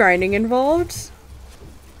much grinding involved.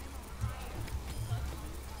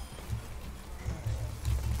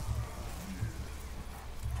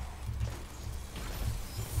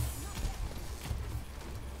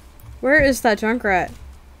 Where is that Junkrat?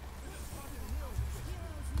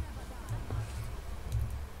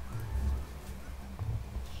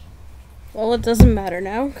 Well, it doesn't matter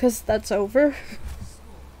now, because that's over.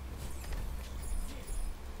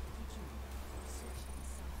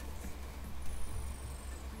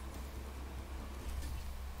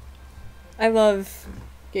 I love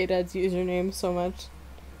Gay Dad's username so much.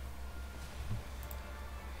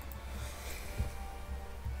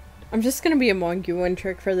 I'm just gonna be a Monguin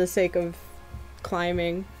trick for the sake of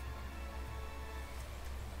climbing.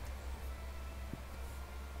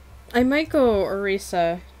 I might go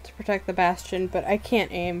Orisa to protect the Bastion, but I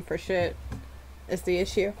can't aim for shit, is the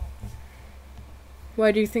issue.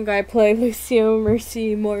 Why do you think I play Lucio,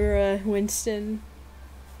 Mercy, Moira, Winston?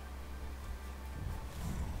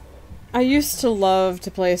 I used to love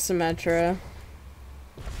to play Symmetra.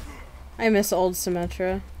 I miss old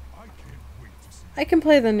Symmetra. I can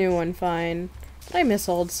play the new one fine, but I miss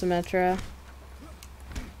old Symmetra.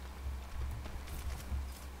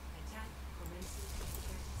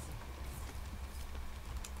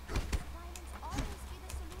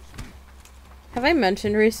 Have I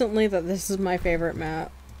mentioned recently that this is my favorite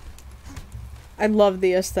map? I love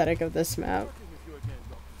the aesthetic of this map.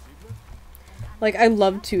 Like, I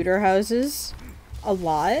love Tudor houses a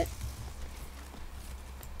lot.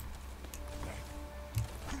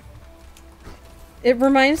 It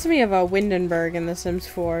reminds me of Windenburg in The Sims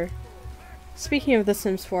 4. Speaking of The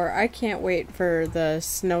Sims 4, I can't wait for the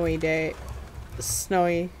snowy day. The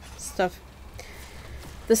snowy stuff.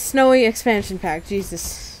 The snowy expansion pack,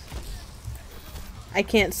 Jesus. I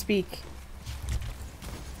can't speak.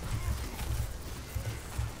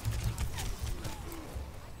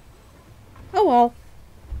 Oh well.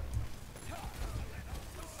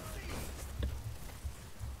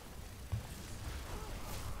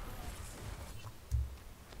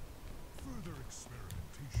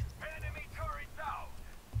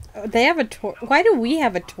 Oh, they have a Torb. Why do we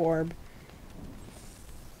have a Torb?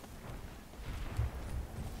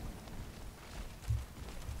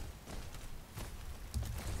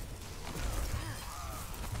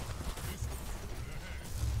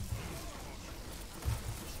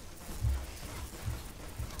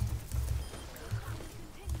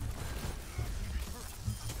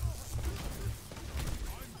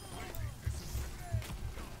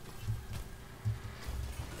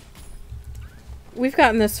 We've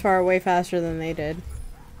gotten this far way faster than they did.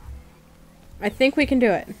 I think we can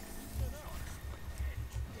do it.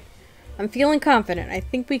 I'm feeling confident. I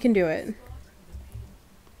think we can do it.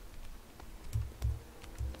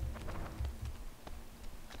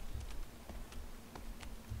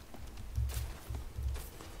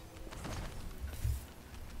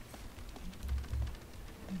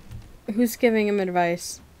 Who's giving him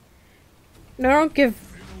advice? No, don't give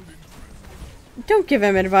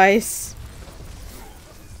him advice.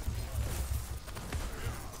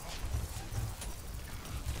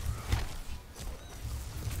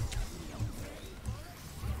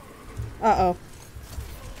 Uh-oh.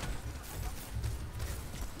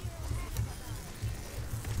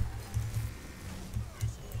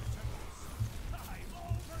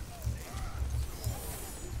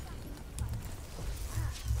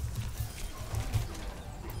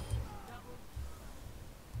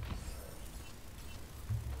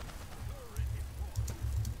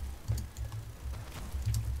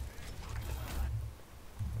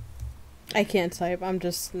 I can't type. I'm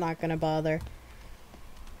just not gonna bother.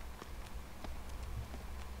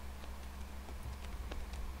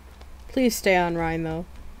 Please stay on Rhine, though.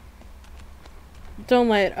 Don't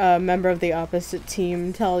let a member of the opposite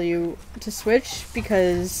team tell you to switch,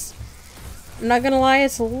 because I'm not gonna lie,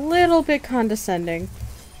 it's a little bit condescending.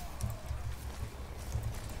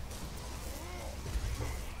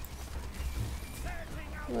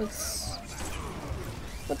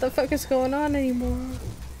 What the fuck is going on anymore?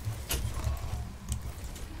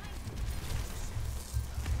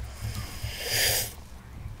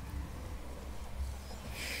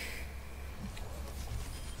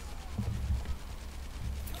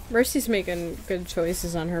 Mercy's making good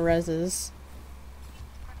choices on her reses.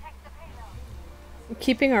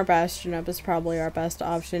 keeping our Bastion up is probably our best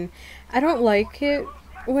option. I don't like it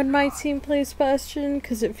when my team plays Bastion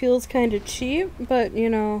because it feels kind of cheap, but you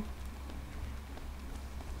know,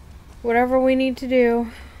 whatever we need to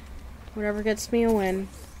do, whatever gets me a win.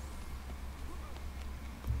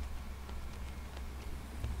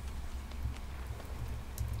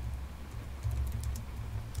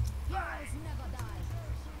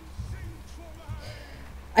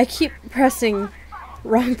 I keep pressing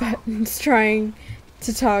wrong buttons trying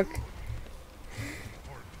to talk.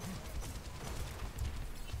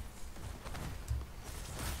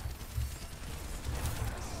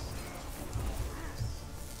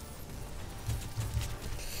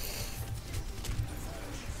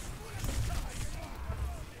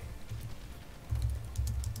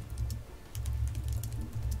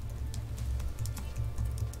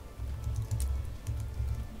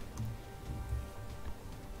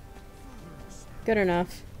 Good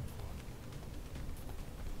enough.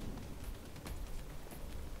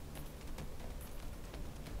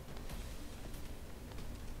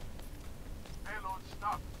 Payload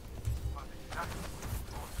stopped. But exactly what you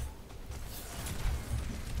thought.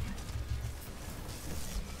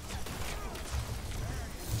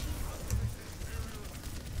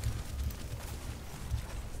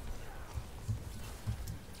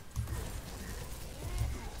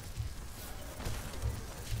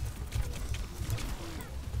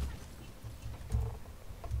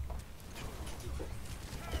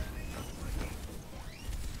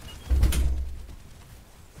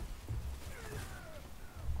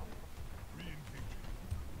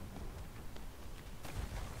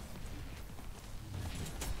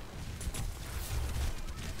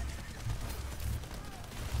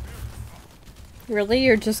 Really?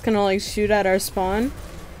 You're just gonna like shoot at our spawn?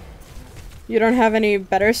 You don't have any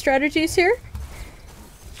better strategies here?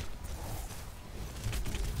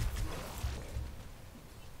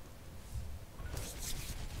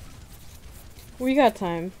 We got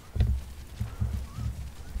time.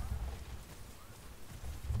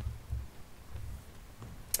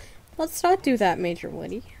 Let's not do that, Major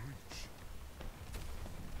Woody.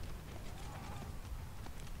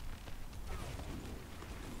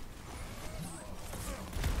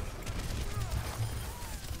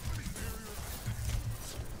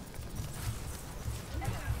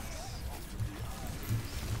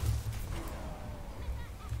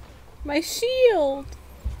 My shield!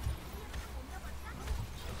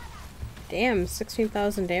 Damn,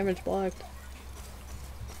 16,000 damage blocked.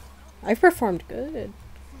 I performed good.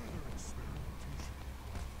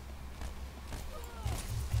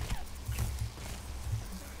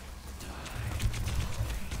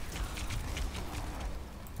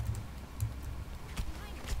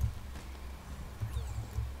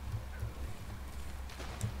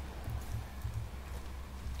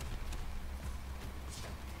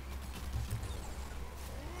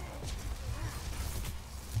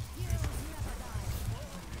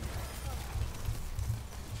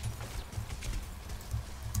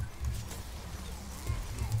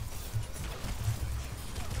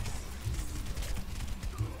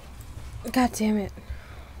 God damn it.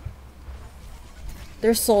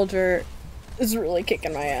 Their soldier is really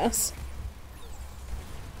kicking my ass.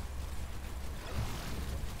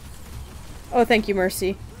 Oh, thank you,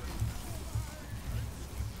 Mercy.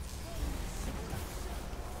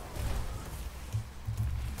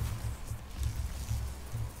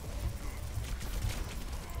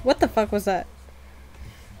 What the fuck was that?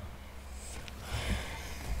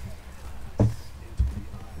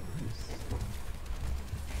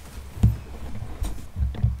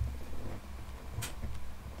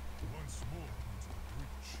 Once more into the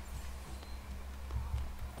breach.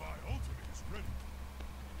 My ultimate is ready.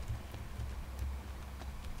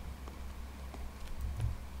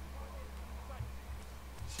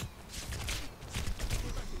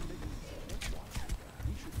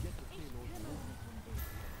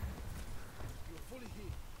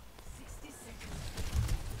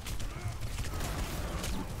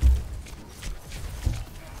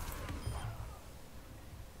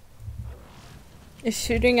 Is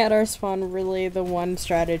shooting at our spawn really the one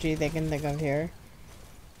strategy they can think of here?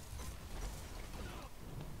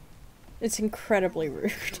 It's incredibly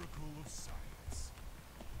rude. Miracle of science.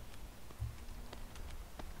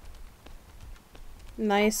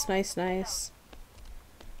 Nice, nice, nice.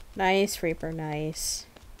 Nice, Reaper, nice.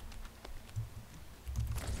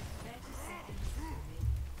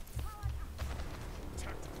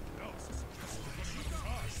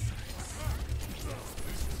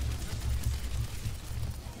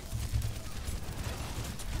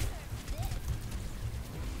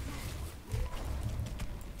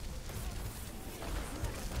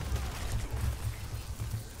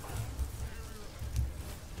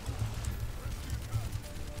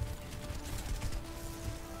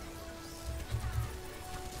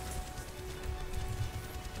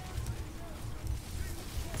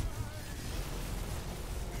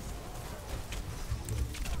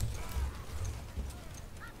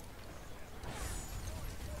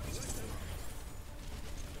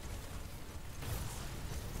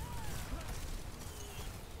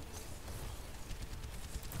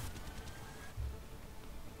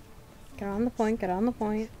 Get on the point, get on the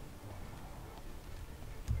point.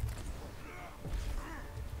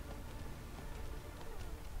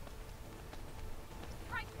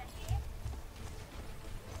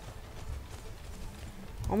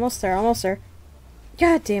 Almost there, almost there.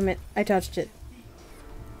 God damn it, I touched it.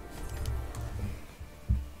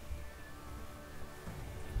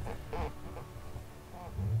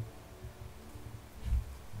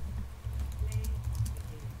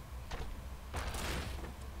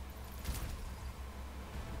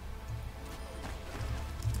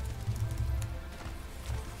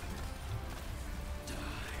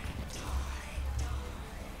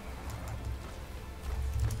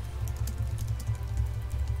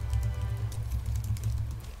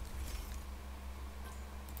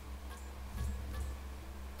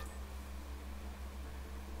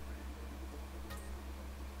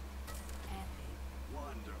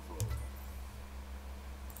 Wonderful.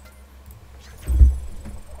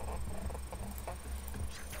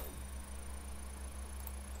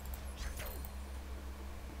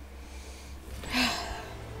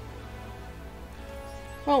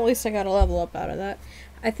 Well, at least I got a level up out of that.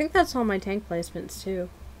 I think that's all my tank placements, too.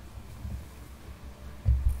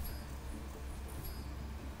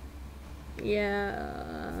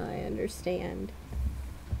 Yeah, I understand.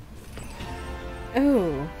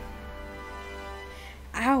 Oh.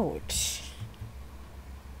 Ouch.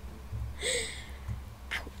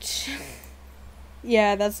 Ouch.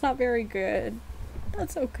 Yeah, that's not very good.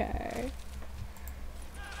 That's okay.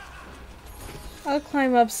 I'll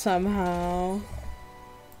climb up somehow.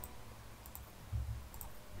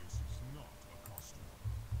 This is not a costume.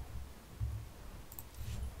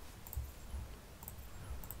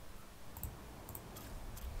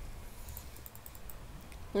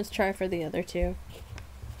 Let's try for the other two.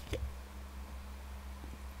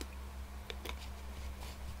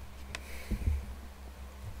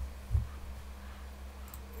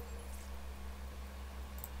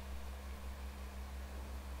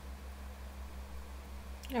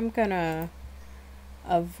 I'm gonna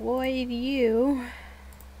avoid you.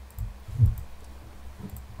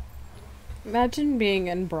 Imagine being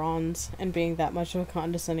in bronze and being that much of a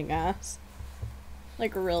condescending ass.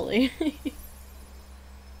 Like, really?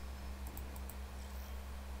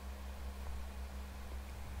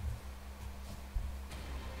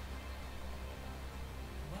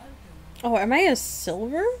 Oh, am I a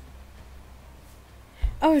silver?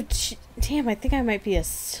 Oh, damn, I think I might be a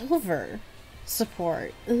silver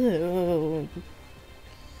support. Ooh.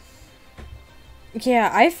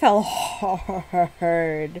 Yeah, I fell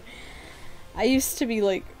hard. I used to be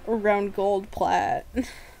like around gold plat.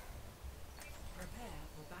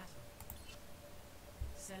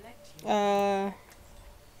 I'm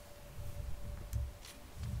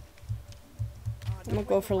gonna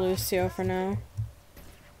go for Lucio for now.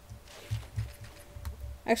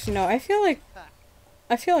 Actually, no, I feel like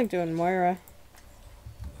doing Moira.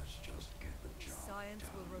 Let's just get the job Science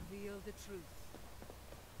done. will reveal the truth.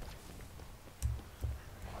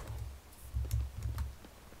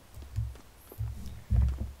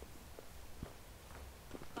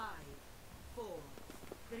 Five, 4,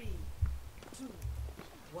 3, 2,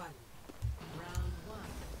 1. Round 1.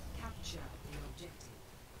 Capture the objective.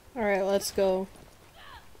 Alright, let's go.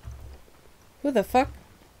 Who the fuck?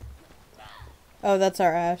 Oh, that's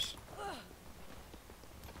our Ash.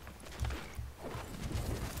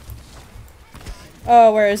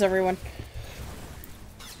 Oh, where is everyone?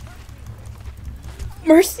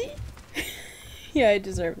 Mercy? Yeah, I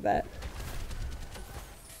deserve that.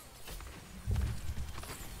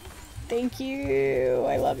 Thank you.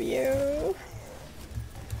 I love you.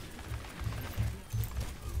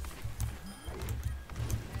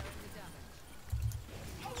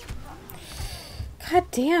 God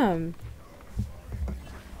damn.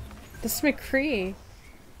 This McCree.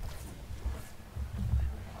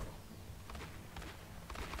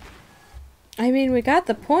 I mean, we got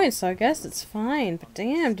the point, so I guess it's fine. But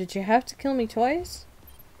damn, did you have to kill me twice?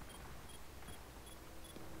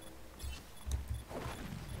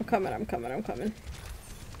 I'm coming, I'm coming, I'm coming.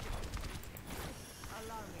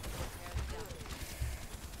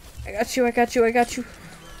 I got you, I got you, I got you.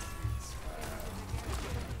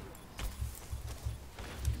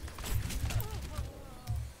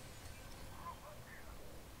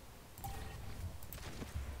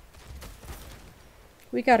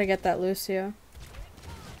 We gotta get that Lucio.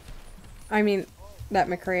 I mean, that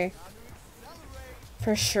McCree.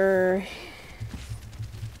 For sure.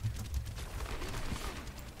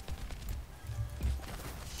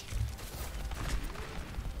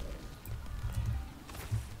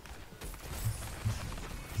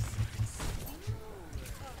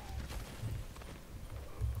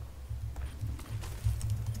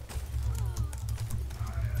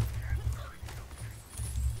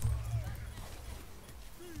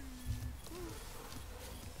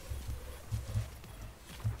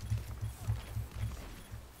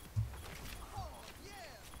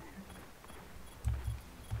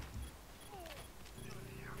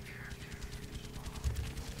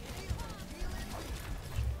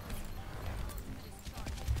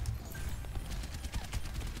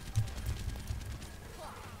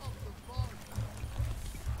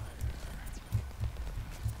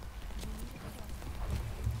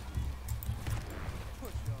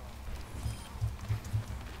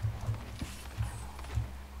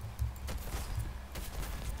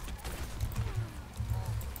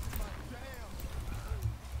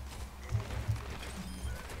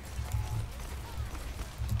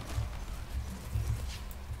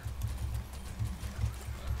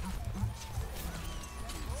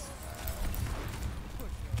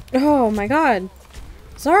 Oh my god.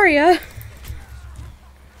 Zarya!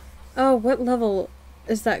 Oh, what level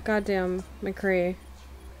is that goddamn McCree?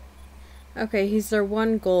 Okay, he's their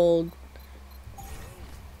 1 gold.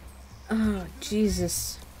 Oh,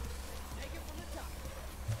 Jesus.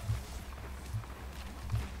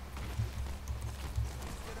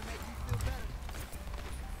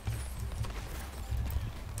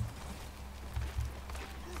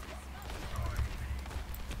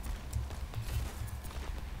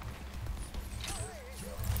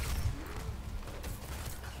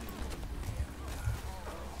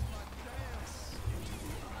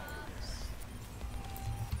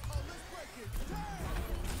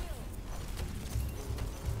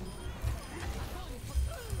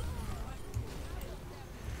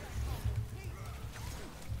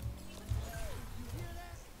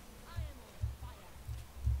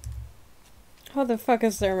 How the fuck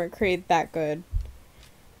is their McCree that good?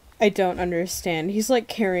 I don't understand. He's like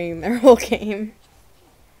carrying their whole game.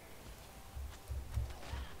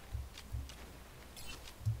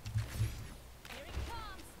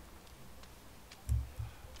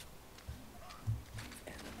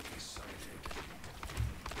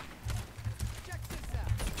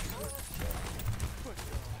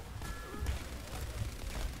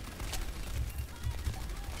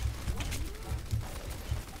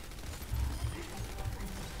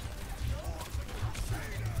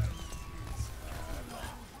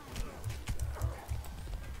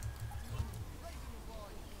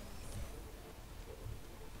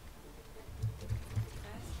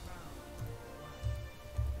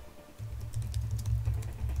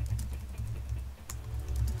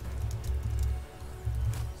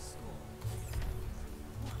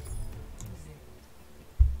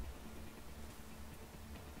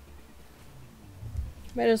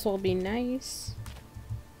 Might as well be nice.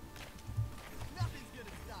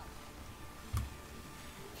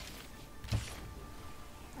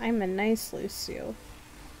 I'm a nice Lucio.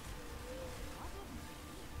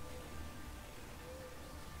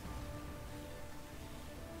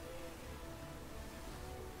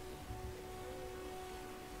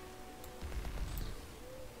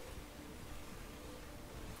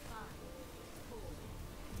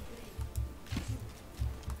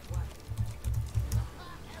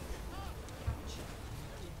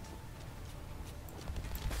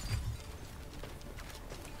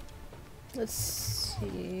 Let's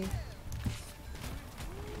see.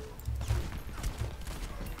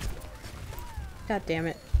 God damn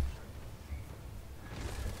it.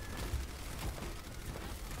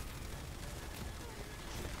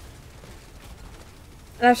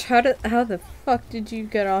 Ash, how the fuck did you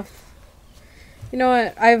get off? You know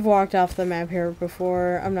what? I've walked off the map here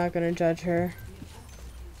before. I'm not gonna judge her.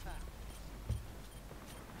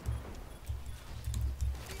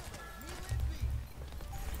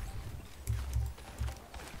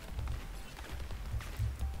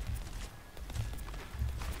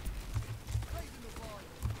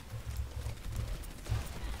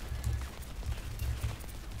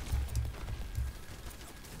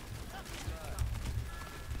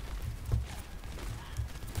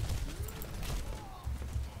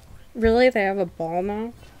 Really? They have a ball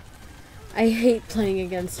now? I hate playing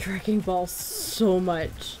against wrecking balls so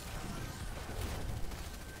much.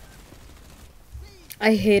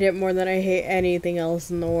 I hate it more than I hate anything else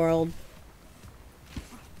in the world.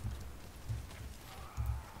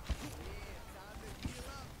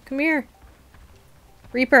 Come here.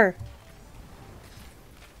 Reaper.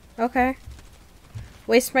 Okay.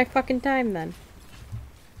 Waste my fucking time then.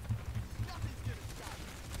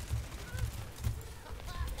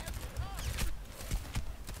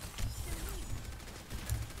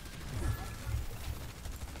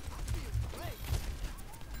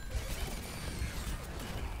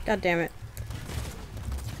 God damn it.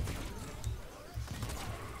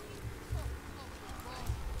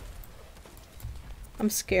 I'm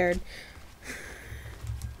scared.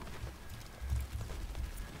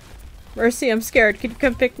 Mercy, I'm scared. Can you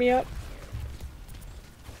come pick me up?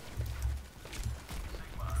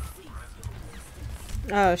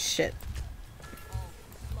 Oh shit.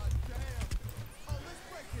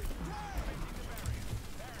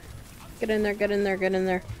 Get in there, get in there, get in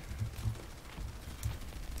there.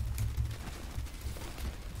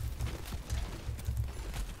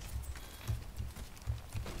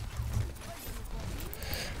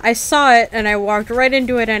 I saw it and I walked right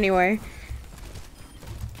into it anyway.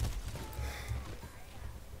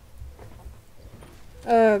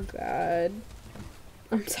 Oh god.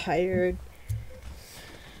 I'm tired.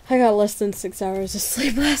 I got less than 6 hours of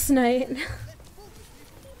sleep last night.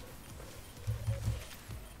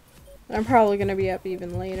 I'm probably gonna be up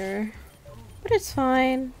even later. But it's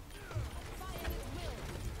fine.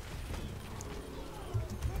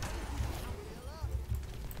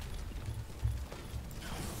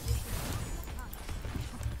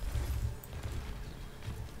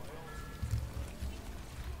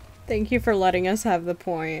 Thank you for letting us have the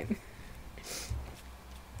point.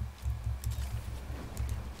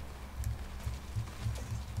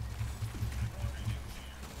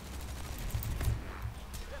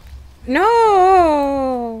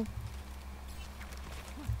 No!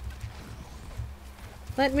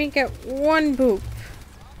 Let me get one boop.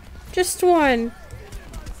 Just one.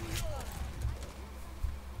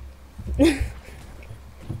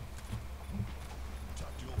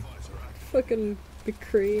 Fucking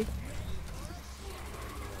McCree.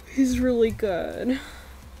 He's really good.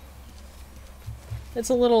 It's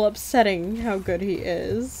a little upsetting how good he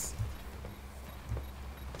is.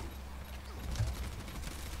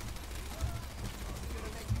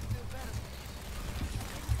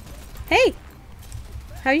 Hey!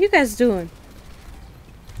 How you guys doing?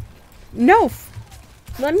 No!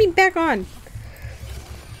 Let me back on.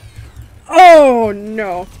 Oh,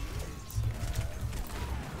 no.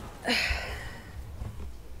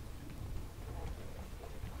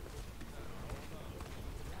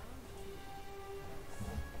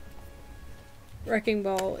 Wrecking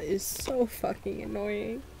Ball is so fucking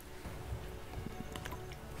annoying.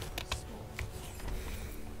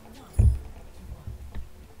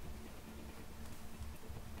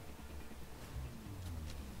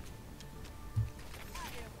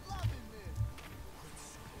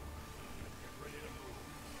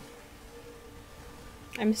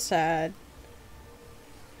 I'm sad.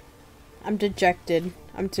 I'm dejected.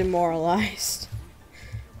 I'm demoralized.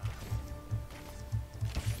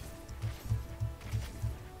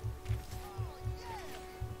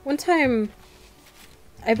 One time,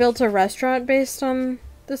 I built a restaurant based on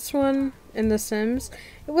this one in The Sims.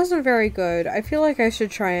 It wasn't very good. I feel like I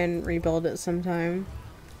should try and rebuild it sometime.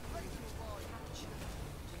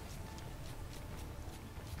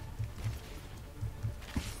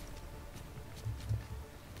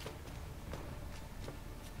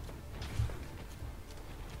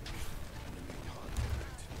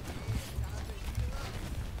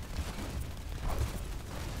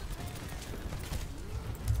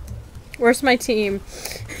 Where's my team?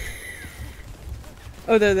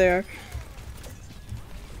 Oh, they're there.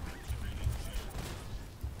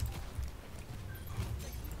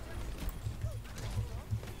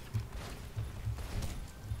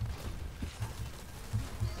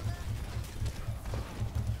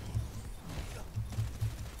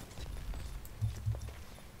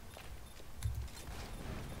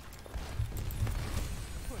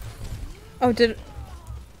 Oh, did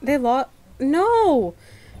they lost? No!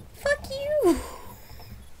 Fuck you!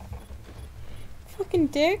 Fucking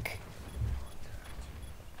dick.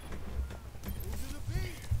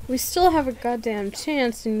 We still have a goddamn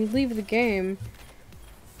chance and you leave the game.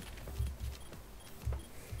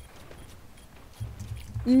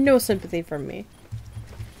 No sympathy from me.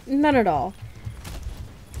 None at all.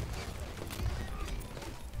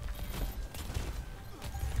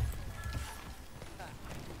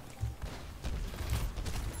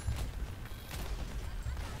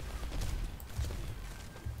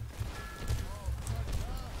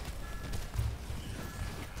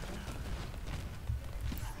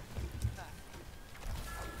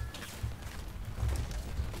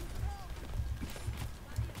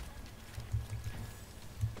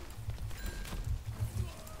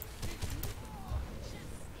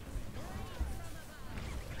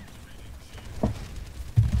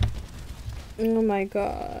 Oh my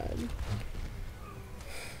god.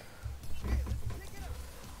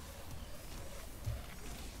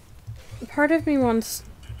 Part of me wants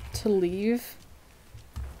to leave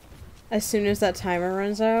as soon as that timer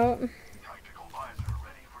runs out. Tactical visor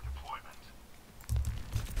ready for deployment.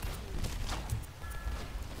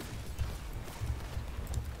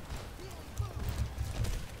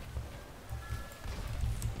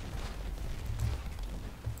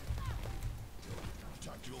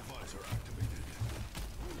 Tactical visor activated.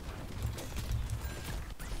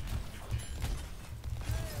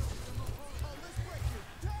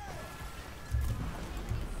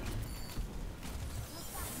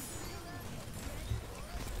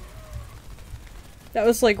 That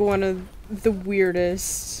was like one of the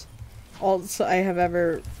weirdest alts I have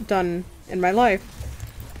ever done in my life.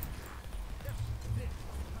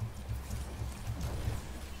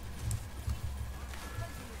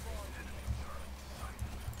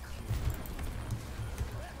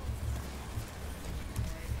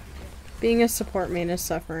 Being a support main is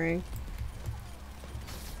suffering.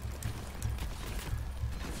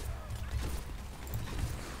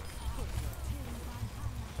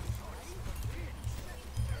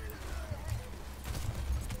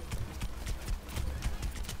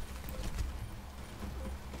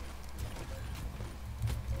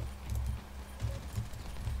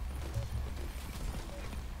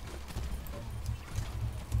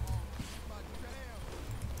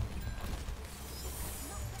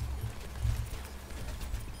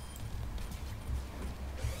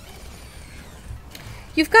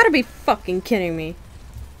 You've got to be fucking kidding me.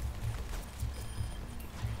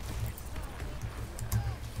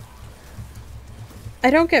 I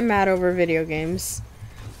don't get mad over video games,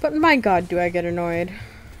 but my god, do I get annoyed.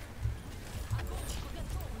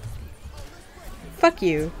 Fuck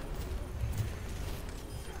you.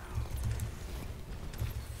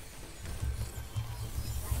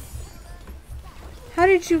 How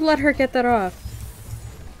did you let her get that off?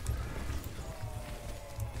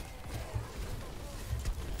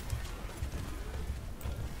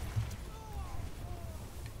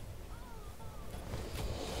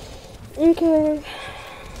 Okay.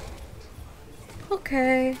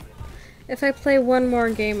 Okay. If I play one more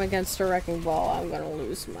game against a wrecking ball, I'm gonna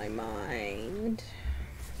lose my mind.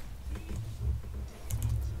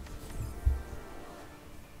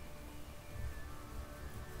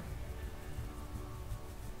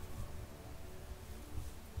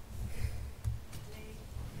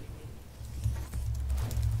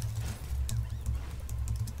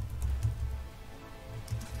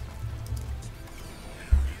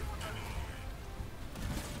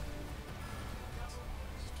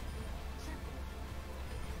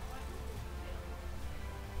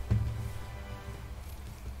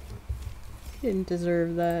 Didn't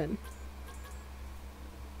deserve that.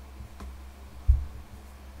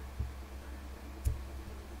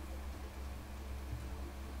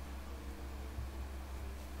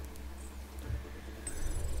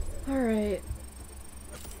 Alright.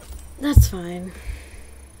 That's fine.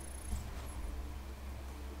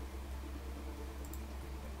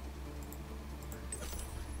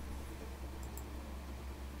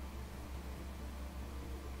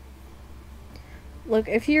 Look,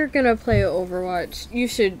 if you're gonna play Overwatch, you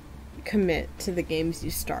should commit to the games you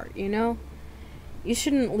start, you know? You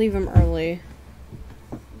shouldn't leave them early.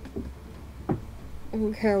 I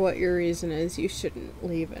don't care what your reason is, you shouldn't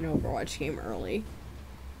leave an Overwatch game early.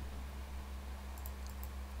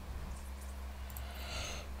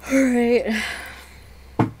 Alright.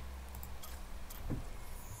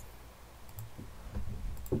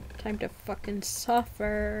 Time to fucking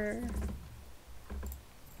suffer.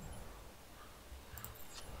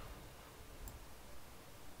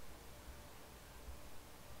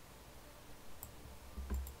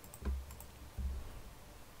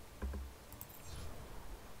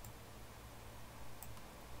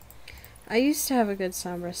 I used to have a good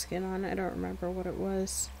Sombra skin on. I don't remember what it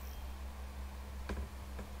was.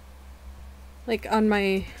 Like on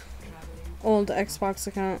my old Xbox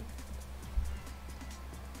account.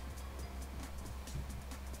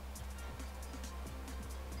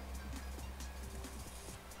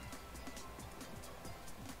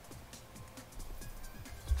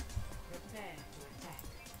 Prepare to attack.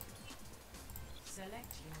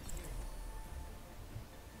 Select your hero.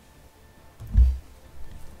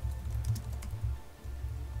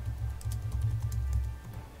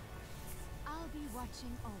 I'll be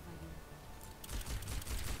watching over you.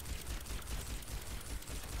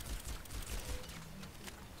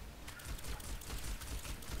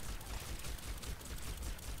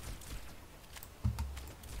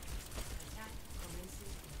 Attack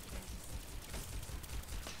commences in 20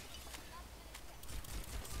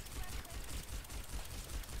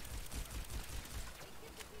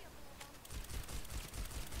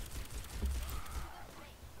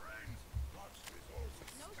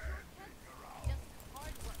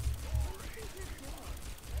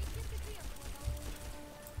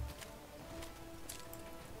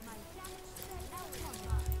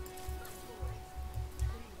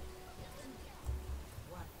 seconds.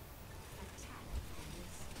 One. Attack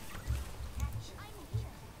commences. Capture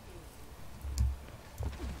objective A.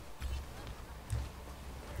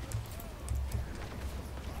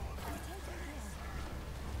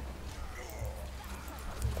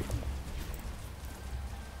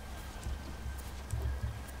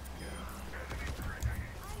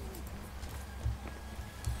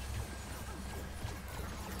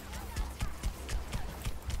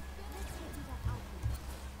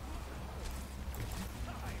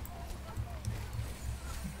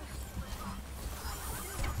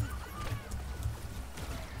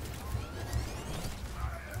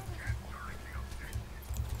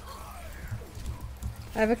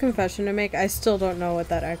 I have a confession to make. I still don't know what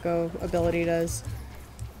that echo ability does.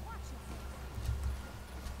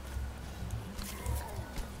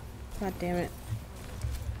 God damn it.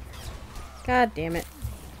 God damn it.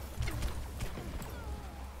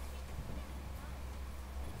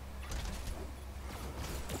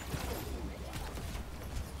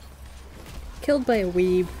 Killed by a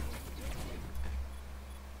weeb.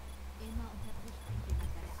 Immer unter Druck bringt jemand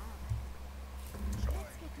seine Arbeit.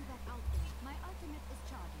 Let's get to that outfit. My ultimate is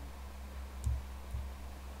charging.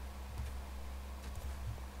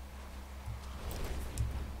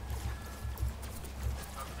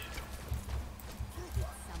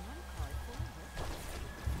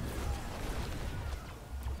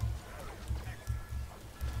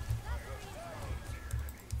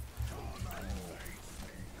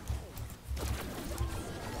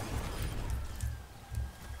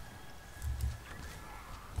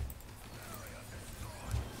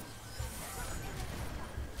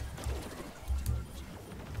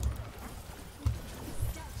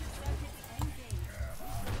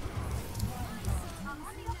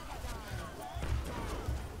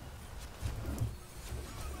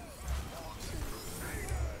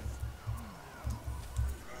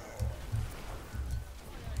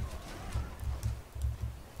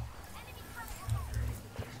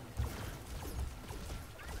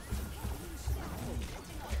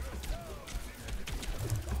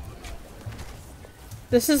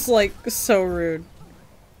 This is like so rude.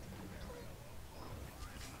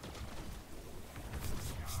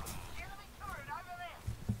 Enemy turret over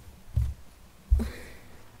there.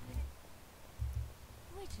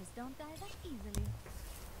 Witches don't die that easily.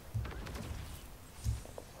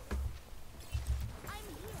 I'm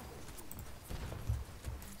here.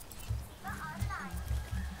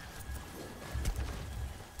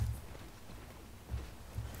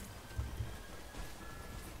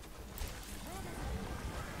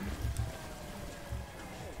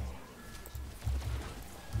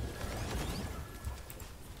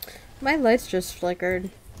 My lights just flickered.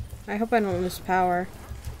 I hope I don't lose power.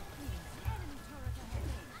 Enemy turret ahead.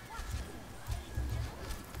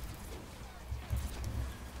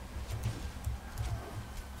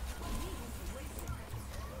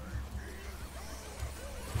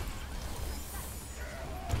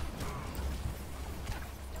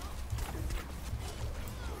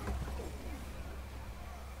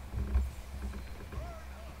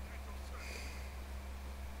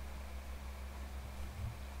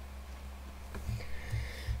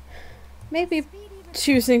 Maybe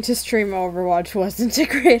choosing to stream Overwatch wasn't a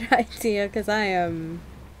great idea, because I am...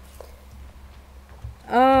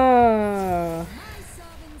 Oh, My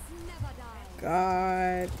servants never die.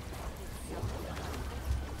 God.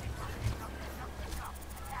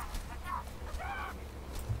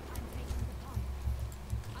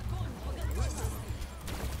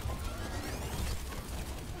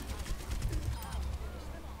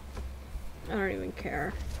 I don't even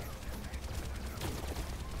care.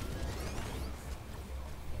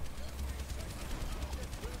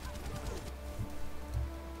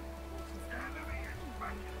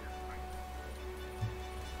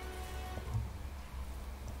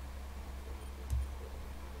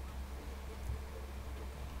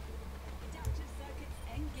 Adaptive circuits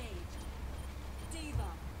engaged. Diva.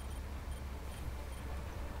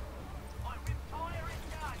 My riptire is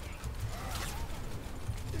charging.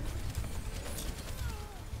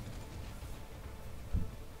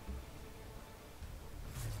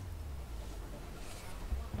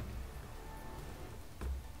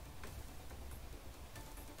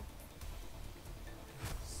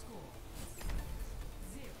 Score.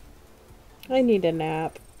 0. I need a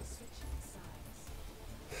nap. Switching sides.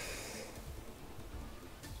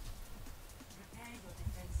 Prepare your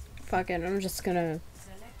defenses. Fuck it, I'm just gonna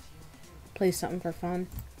Select your hero. play something for fun.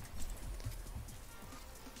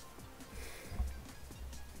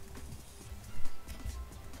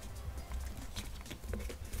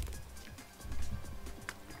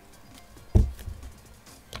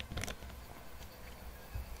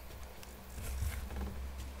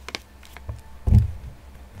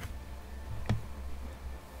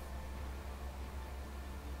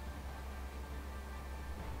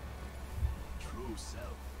 True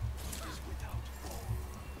self is without form.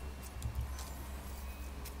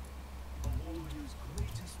 A warrior's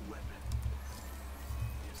greatest weapon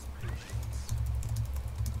is patience.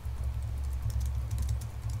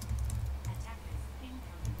 Attackers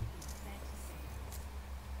incoming in 30 seconds.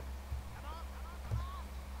 Come on, come on, come on!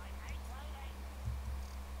 I hate waiting.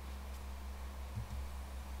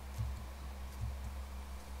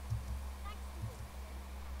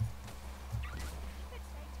 You could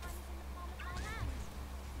say time is in the palm of my hand.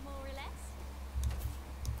 More or less.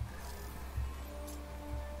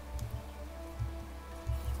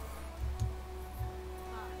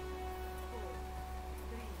 Five, four,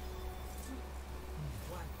 three, two,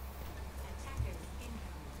 one. Attackers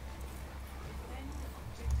incoming. Defend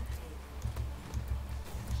objective A.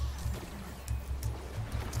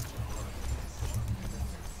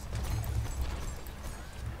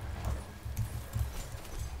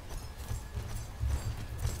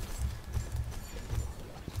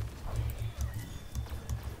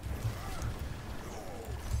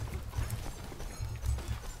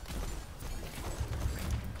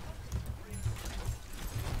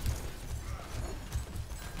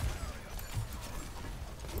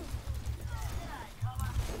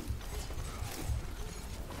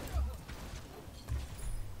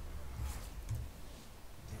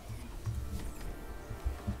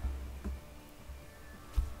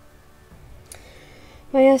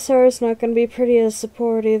 My SR is not gonna be pretty as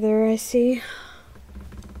support either, I see.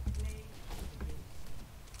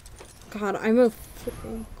 God, I'm a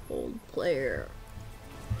freaking cold player.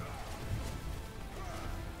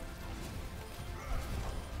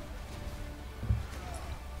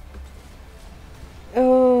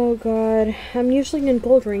 Oh god, I'm usually in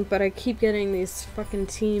gold rank, but I keep getting these fucking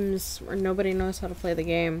teams where nobody knows how to play the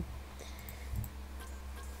game.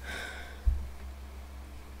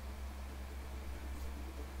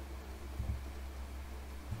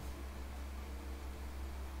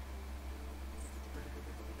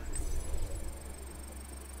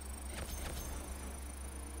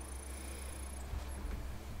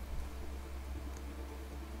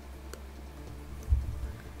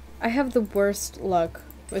 I have the worst luck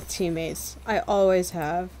with teammates. I always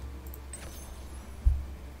have.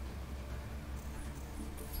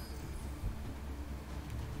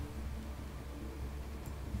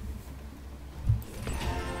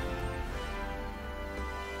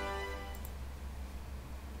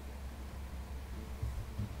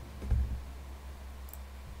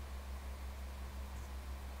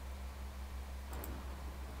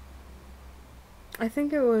 I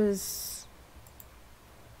think it was...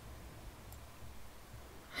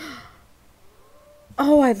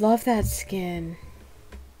 Oh, I love that skin.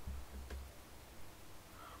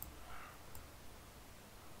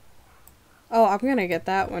 Oh, I'm gonna get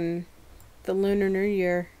that when the Lunar New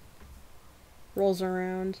Year rolls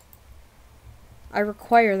around. I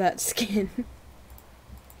require that skin.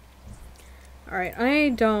 Alright, I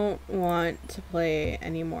don't want to play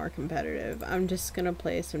any more competitive. I'm just gonna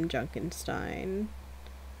play some Junkenstein.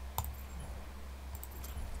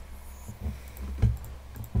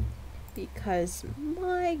 Because,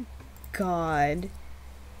 my god.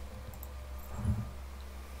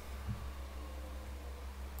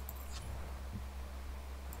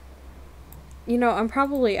 You know, I'm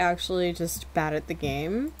probably actually just bad at the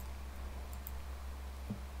game.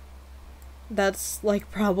 That's,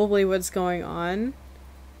 like, probably what's going on.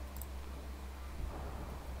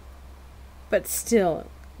 But still,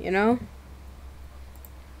 you know?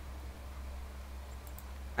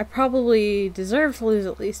 I probably deserve to lose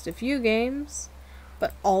at least a few games,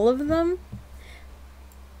 but all of them,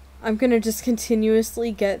 I'm gonna just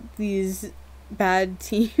continuously get these bad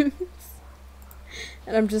teams,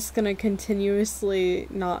 and I'm just gonna continuously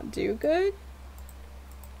not do good.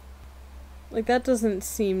 Like, that doesn't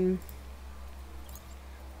seem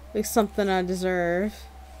like something I deserve.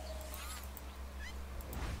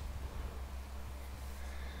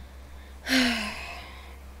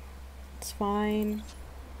 It's fine.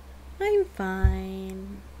 I'm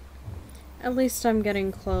fine. At least I'm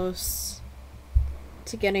getting close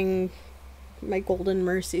to getting my Golden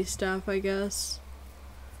Mercy stuff, I guess.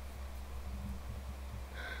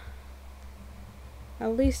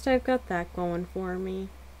 At least I've got that going for me.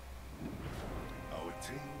 Our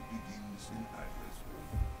tale begins in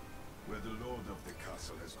Atlasburg, where the lord of the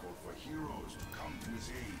castle has called for heroes to come to his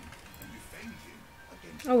aid and defend him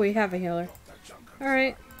against Oh, we have a healer. Dr. Junkenstein.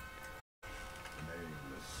 Alright.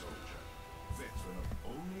 Nameless soldier, veteran of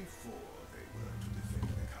only 4 they were to defend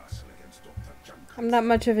the castle against Dr. Junkenstein. I'm not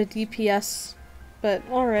much of a DPS, but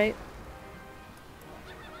alright.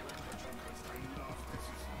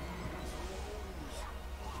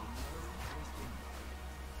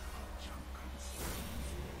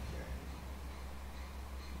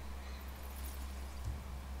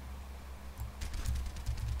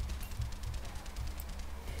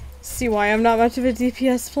 See why I'm not much of a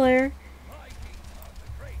DPS player?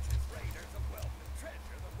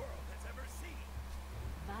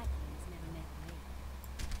 Vikings never met me.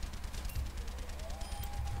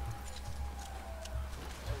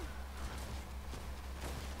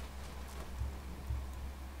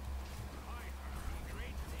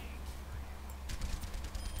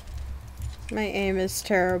 My aim is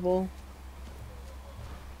terrible.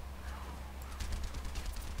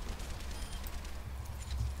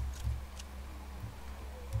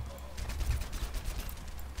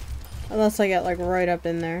 Unless I get like right up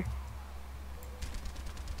in there. They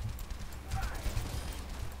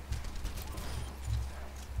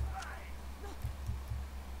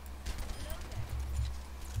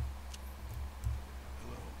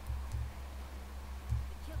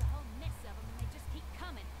killed a whole mess of them and they just keep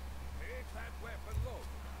coming. Take that weapon low.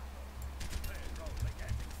 Let's roll the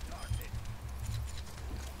getting started.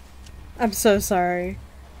 I'm so sorry.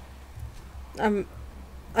 I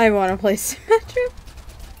want to play Symmetra.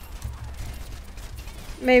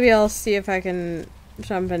 Maybe I'll see if I can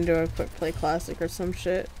jump into a quick play classic or some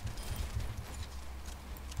shit.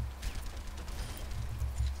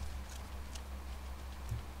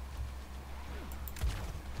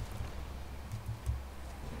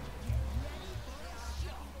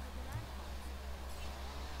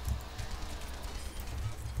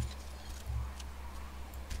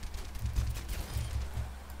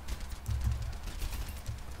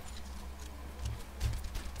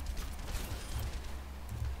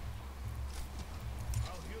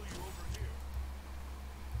 I'll heal you over here.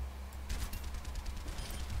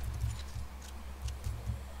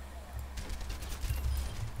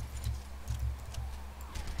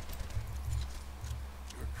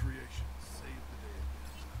 Your creation saved the day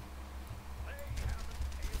again.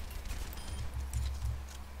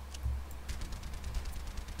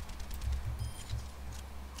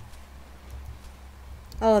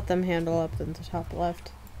 I'll let them handle up in the top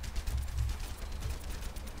left.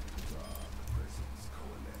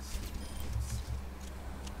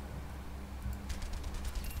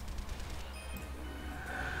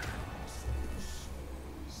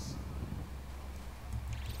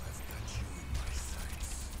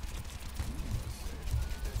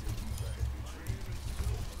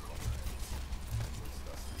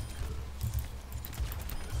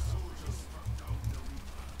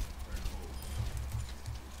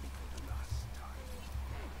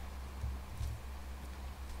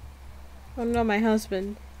 Oh no, my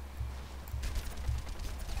husband.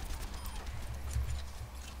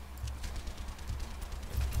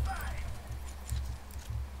 The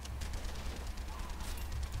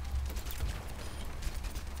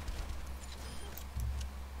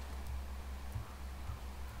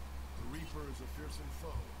Reaper is a fearsome foe.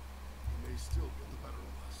 He may still get the better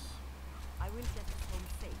of us. I will get us home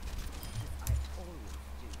safe, as I always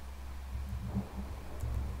do.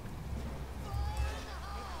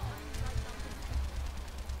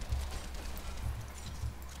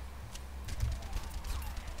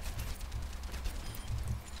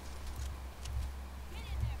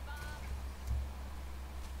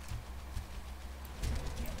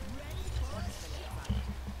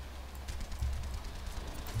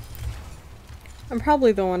 I'm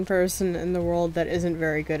probably the one person in the world that isn't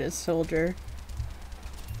very good at soldier.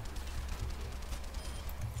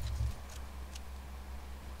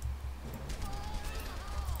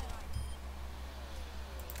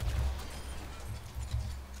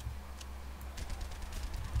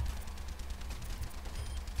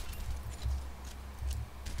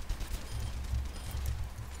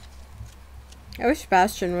 I wish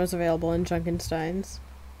Bastion was available in Junkenstein's.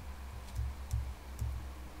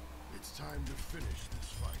 It's time to finish this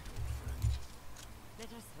fight, old friend. Let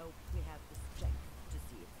us hope we have the strength to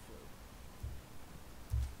see it through.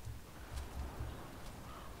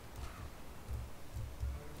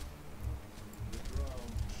 The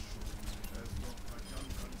ground shook as Dr.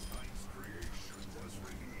 Junkenstein's creation was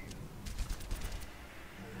revealed.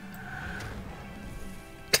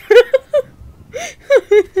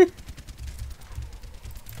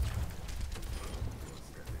 Was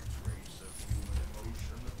there a trace of human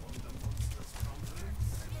emotion upon the monster's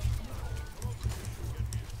countenance?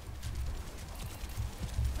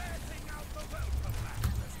 Passing out the welcome mat.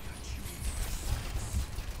 The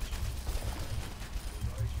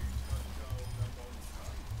Vikings cut down the monster.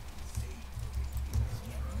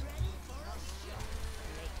 Get ready for a shot.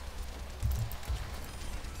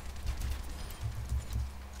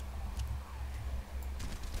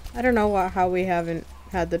 I don't know how we haven't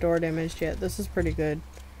had the door damaged yet. This is pretty good.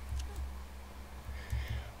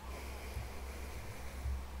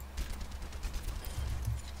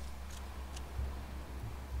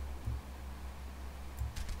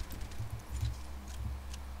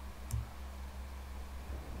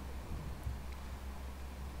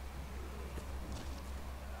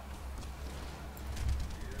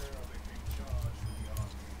 Here are making charge for the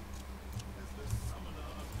army, as the summoner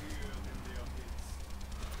appeared in their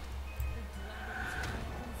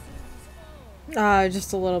midst.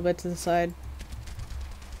 Just a little bit to the side.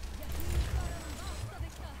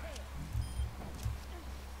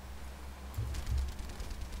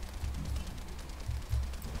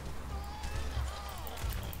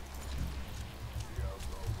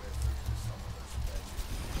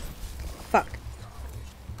 Fuck.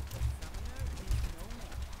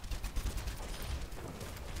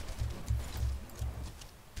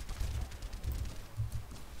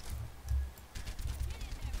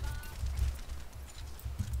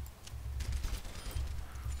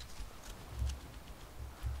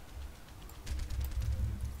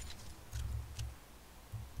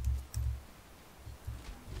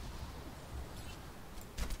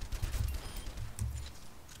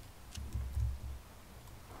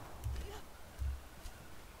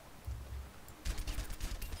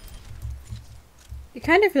 It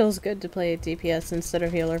kind of feels good to play DPS instead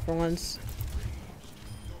of healer for once.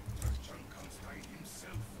 Dr. Junkenstein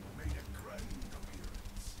himself made a grand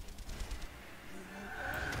appearance.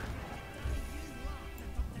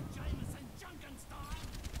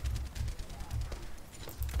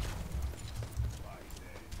 By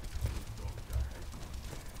then, the doctor had gone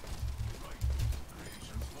there. Right,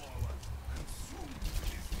 creation's forward, consumed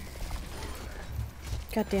his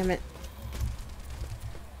need. God damn it.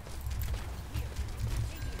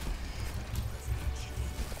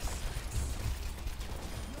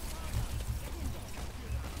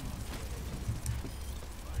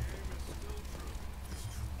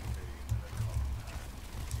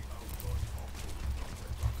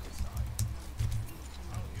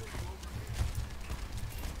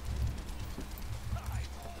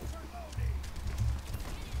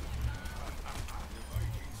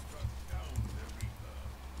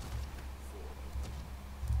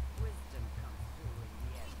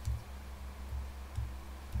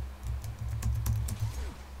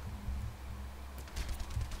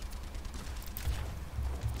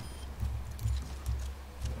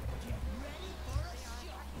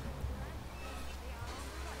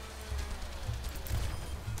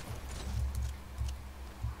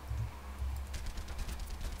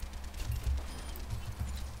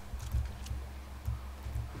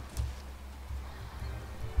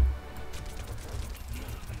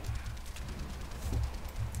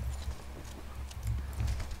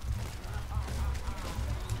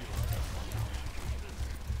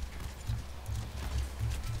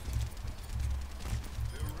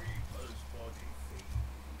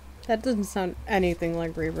 That doesn't sound anything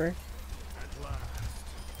like Reaper. At last,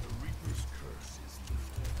 the Reaper's curse is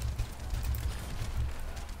lifted.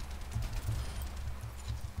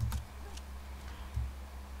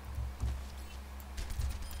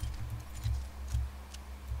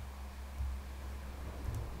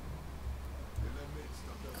 In the midst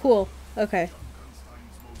of the Cool. Okay.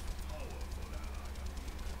 Junkenstein's most powerful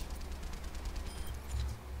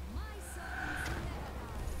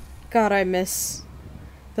ally appears. God, I miss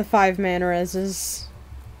the 5 mana reses.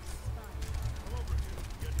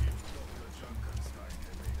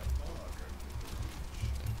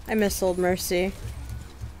 I miss Old Mercy.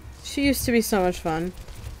 She used to be so much fun.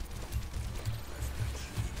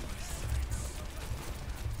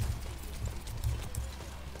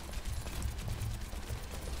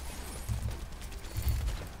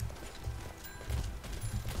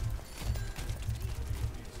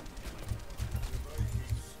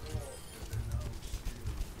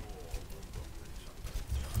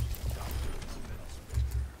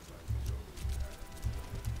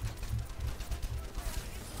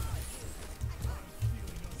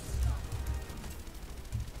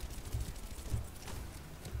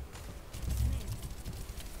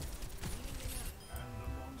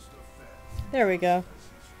 There we go.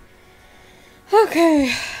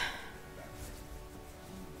 Okay.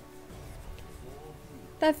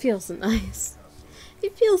 That feels nice.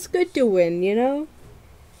 It feels good to win, you know?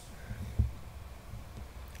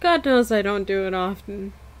 God knows I don't do it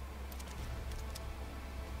often.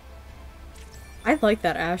 I like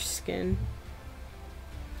that Ash skin.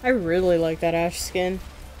 I really like that Ash skin.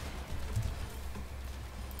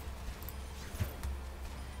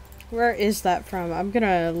 Where is that from? I'm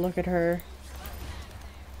gonna look at her.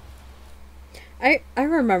 I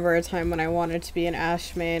remember a time when I wanted to be an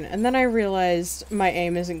Ashe main, and then I realized my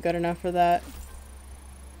aim isn't good enough for that.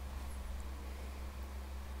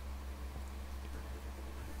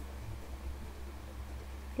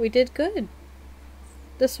 We did good.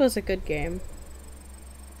 This was a good game.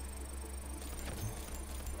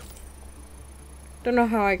 Don't know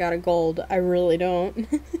how I got a gold. I really don't.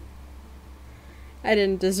 I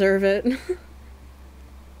didn't deserve it.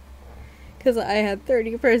 Because I had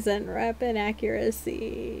 30% rep and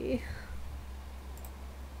accuracy.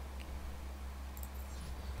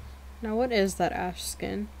 Now what is that Ash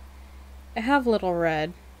skin? I have little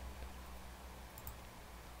red.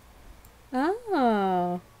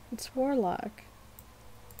 Oh, it's Warlock.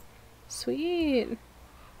 Sweet.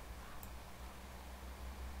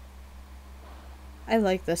 I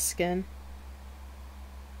like this skin.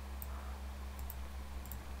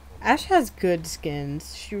 Ash has good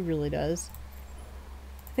skins. She really does.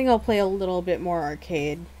 I think I'll play a little bit more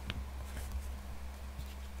arcade.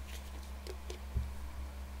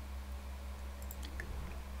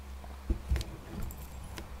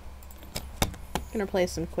 Gonna play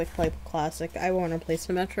some Quick Play Classic. I wanna play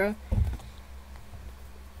Symmetra.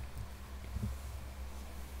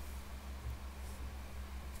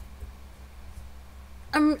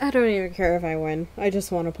 I don't even care if I win. I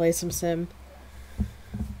just wanna play some Sim.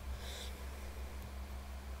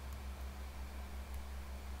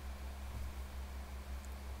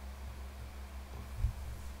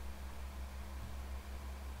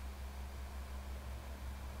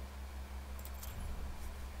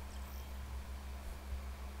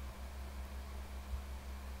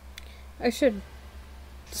 I should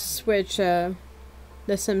switch the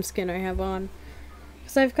Sim skin I have on.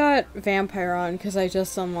 Because I've got Vampire on because I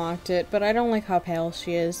just unlocked it, but I don't like how pale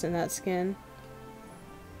she is in that skin.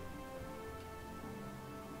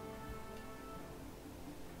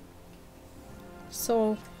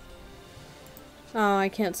 So... Oh, I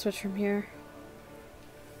can't switch from here.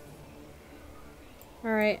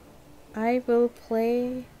 Alright. I will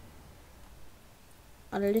play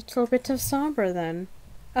a little bit of Sombra then.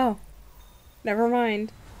 Oh. Never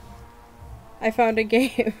mind. I found a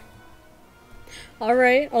game.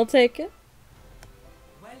 Alright, I'll take it.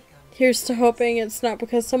 Here's to hoping it's not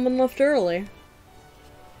because someone left early.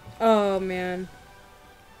 Oh, man.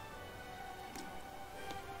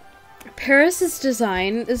 Paris's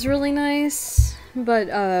design is really nice, but,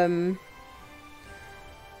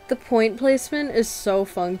 the point placement is so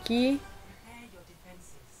funky.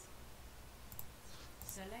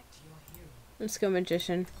 Let's go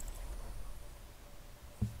Magician.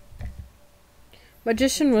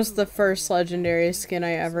 Magician was the first legendary skin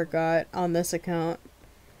I ever got on this account.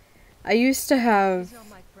 I used to have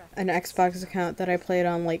an Xbox account that I played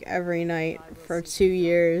on like every night for 2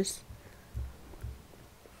 years.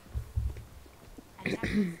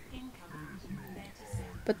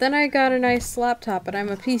 But then I got a nice laptop and I'm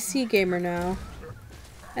a PC gamer now.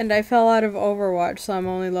 And I fell out of Overwatch, so I'm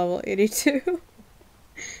only level 82.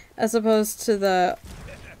 As opposed to the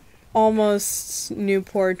almost new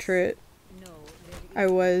portrait I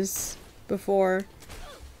was before.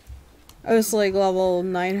 I was like level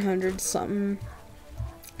 900 something.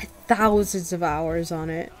 Thousands of hours on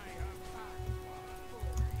it.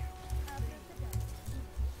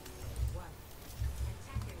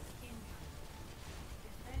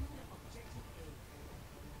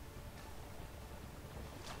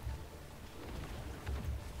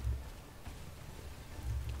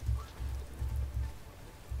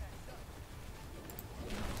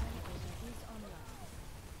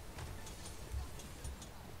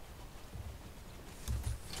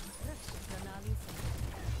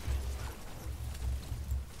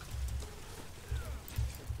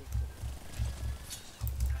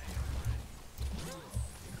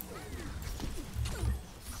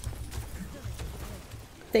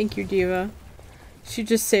 Thank you, Diva. She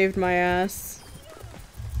just saved my ass.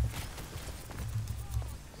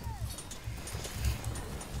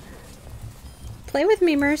 Play with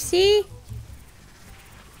me, Mercy.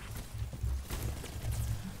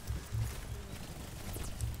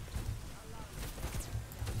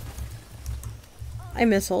 I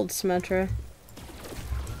miss old Symmetra.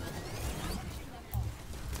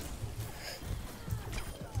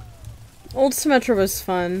 Old Symmetra was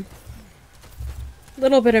fun.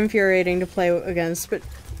 Little bit infuriating to play against, but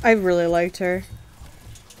I really liked her.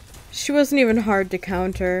 She wasn't even hard to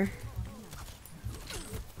counter.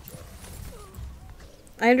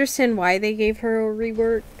 I understand why they gave her a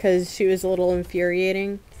rework, because she was a little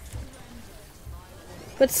infuriating.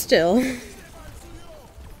 But still.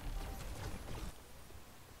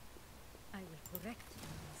 I will correct your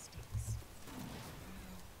mistakes.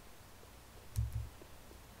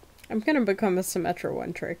 I'm gonna become a Symmetra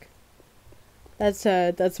one trick. That's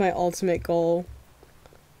my ultimate goal.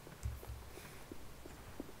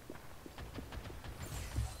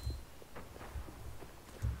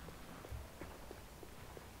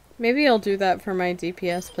 Maybe I'll do that for my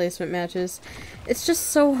DPS placement matches. It's just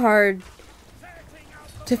so hard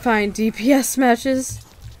to find DPS matches.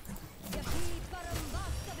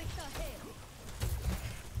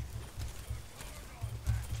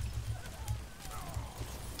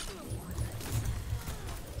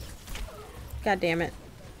 God damn it.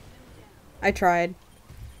 I tried.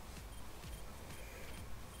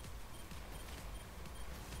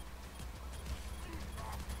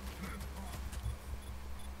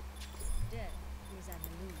 Death is an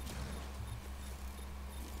illusion.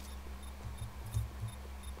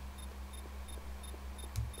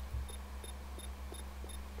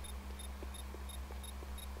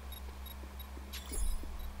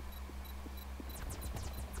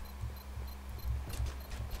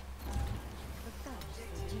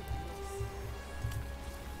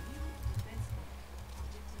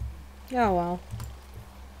 Oh well.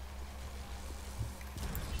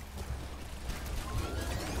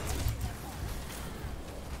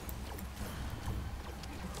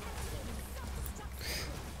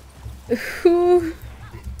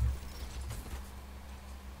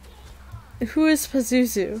 Who is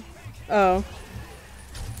Pazuzu? Oh.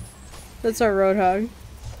 That's our Roadhog.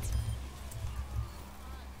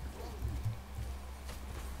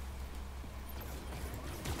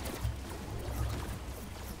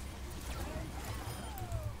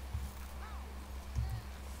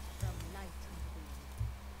 From light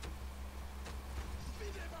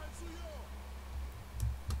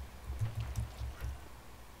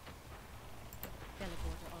and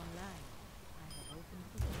teleporter online. I have opened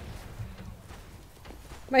the door.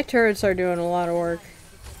 My turrets are doing a lot of work.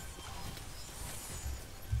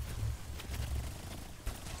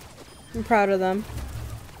 I'm proud of them.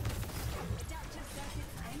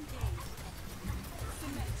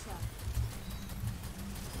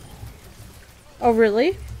 Oh,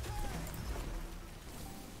 really?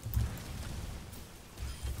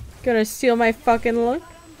 Gonna steal my fucking look?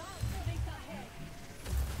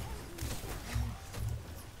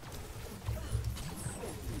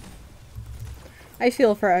 I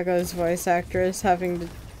feel for Echo's voice actress having to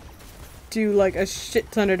do like a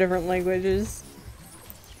shit ton of different languages.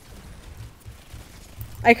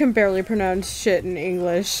 I can barely pronounce shit in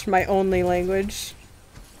English, my only language.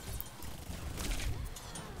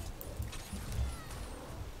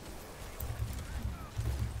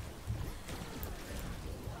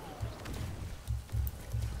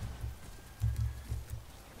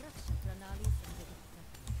 Raksha Pranali Sangharita.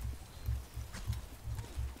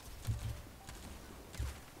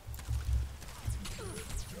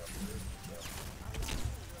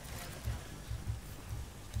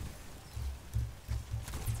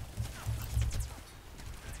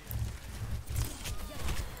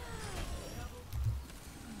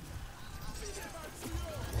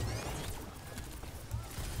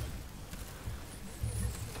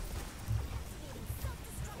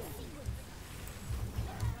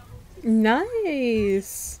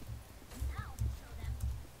 Nice.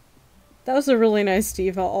 That was a really nice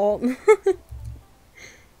diva ult. I'm under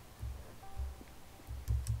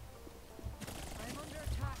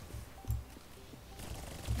attack.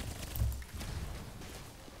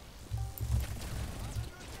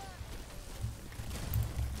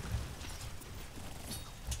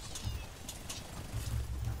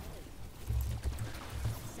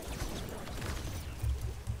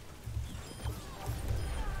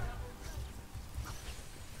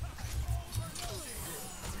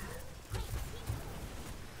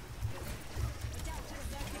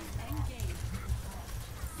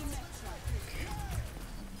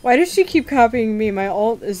 Why does she keep copying me? My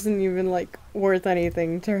ult isn't even, like, worth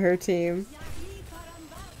anything to her team.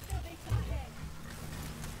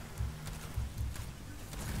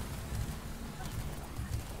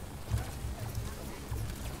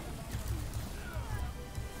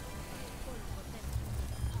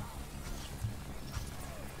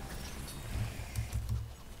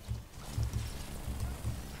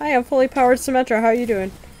 Hi, I'm fully powered Symmetra. How are you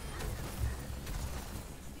doing?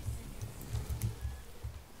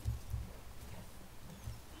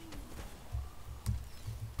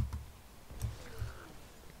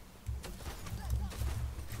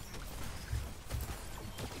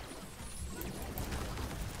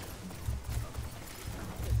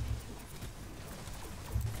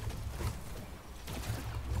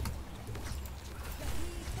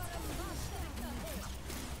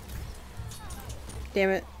 Damn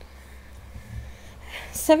it.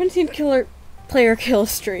 17 player kill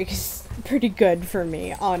streak is pretty good for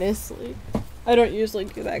me, honestly. I don't usually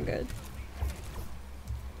do that good.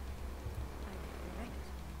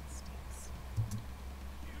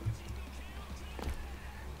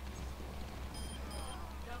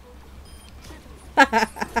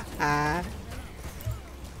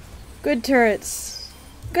 Good turrets.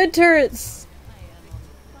 Good turrets.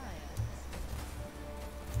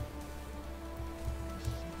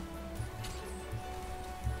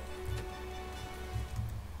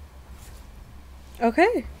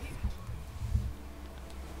 Okay.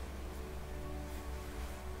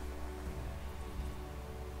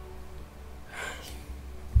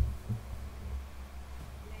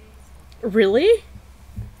 Really?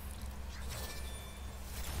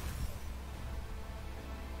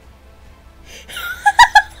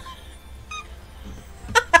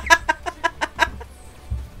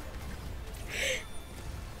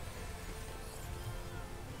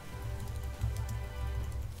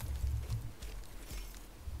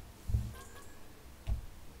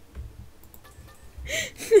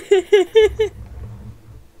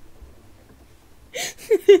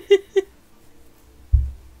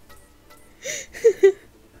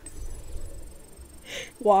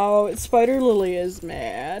 Wow, Spider Lily is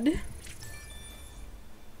mad.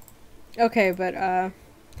 Okay, but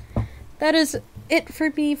that is it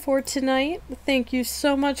for me for tonight. Thank you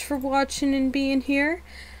so much for watching and being here.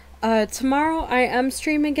 Tomorrow I am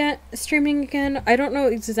streaming again. I don't know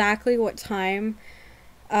exactly what time.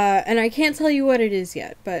 And I can't tell you what it is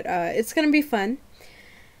yet, but it's gonna be fun.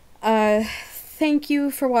 Thank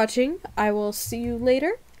you for watching. I will see you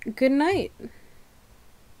later. Good night.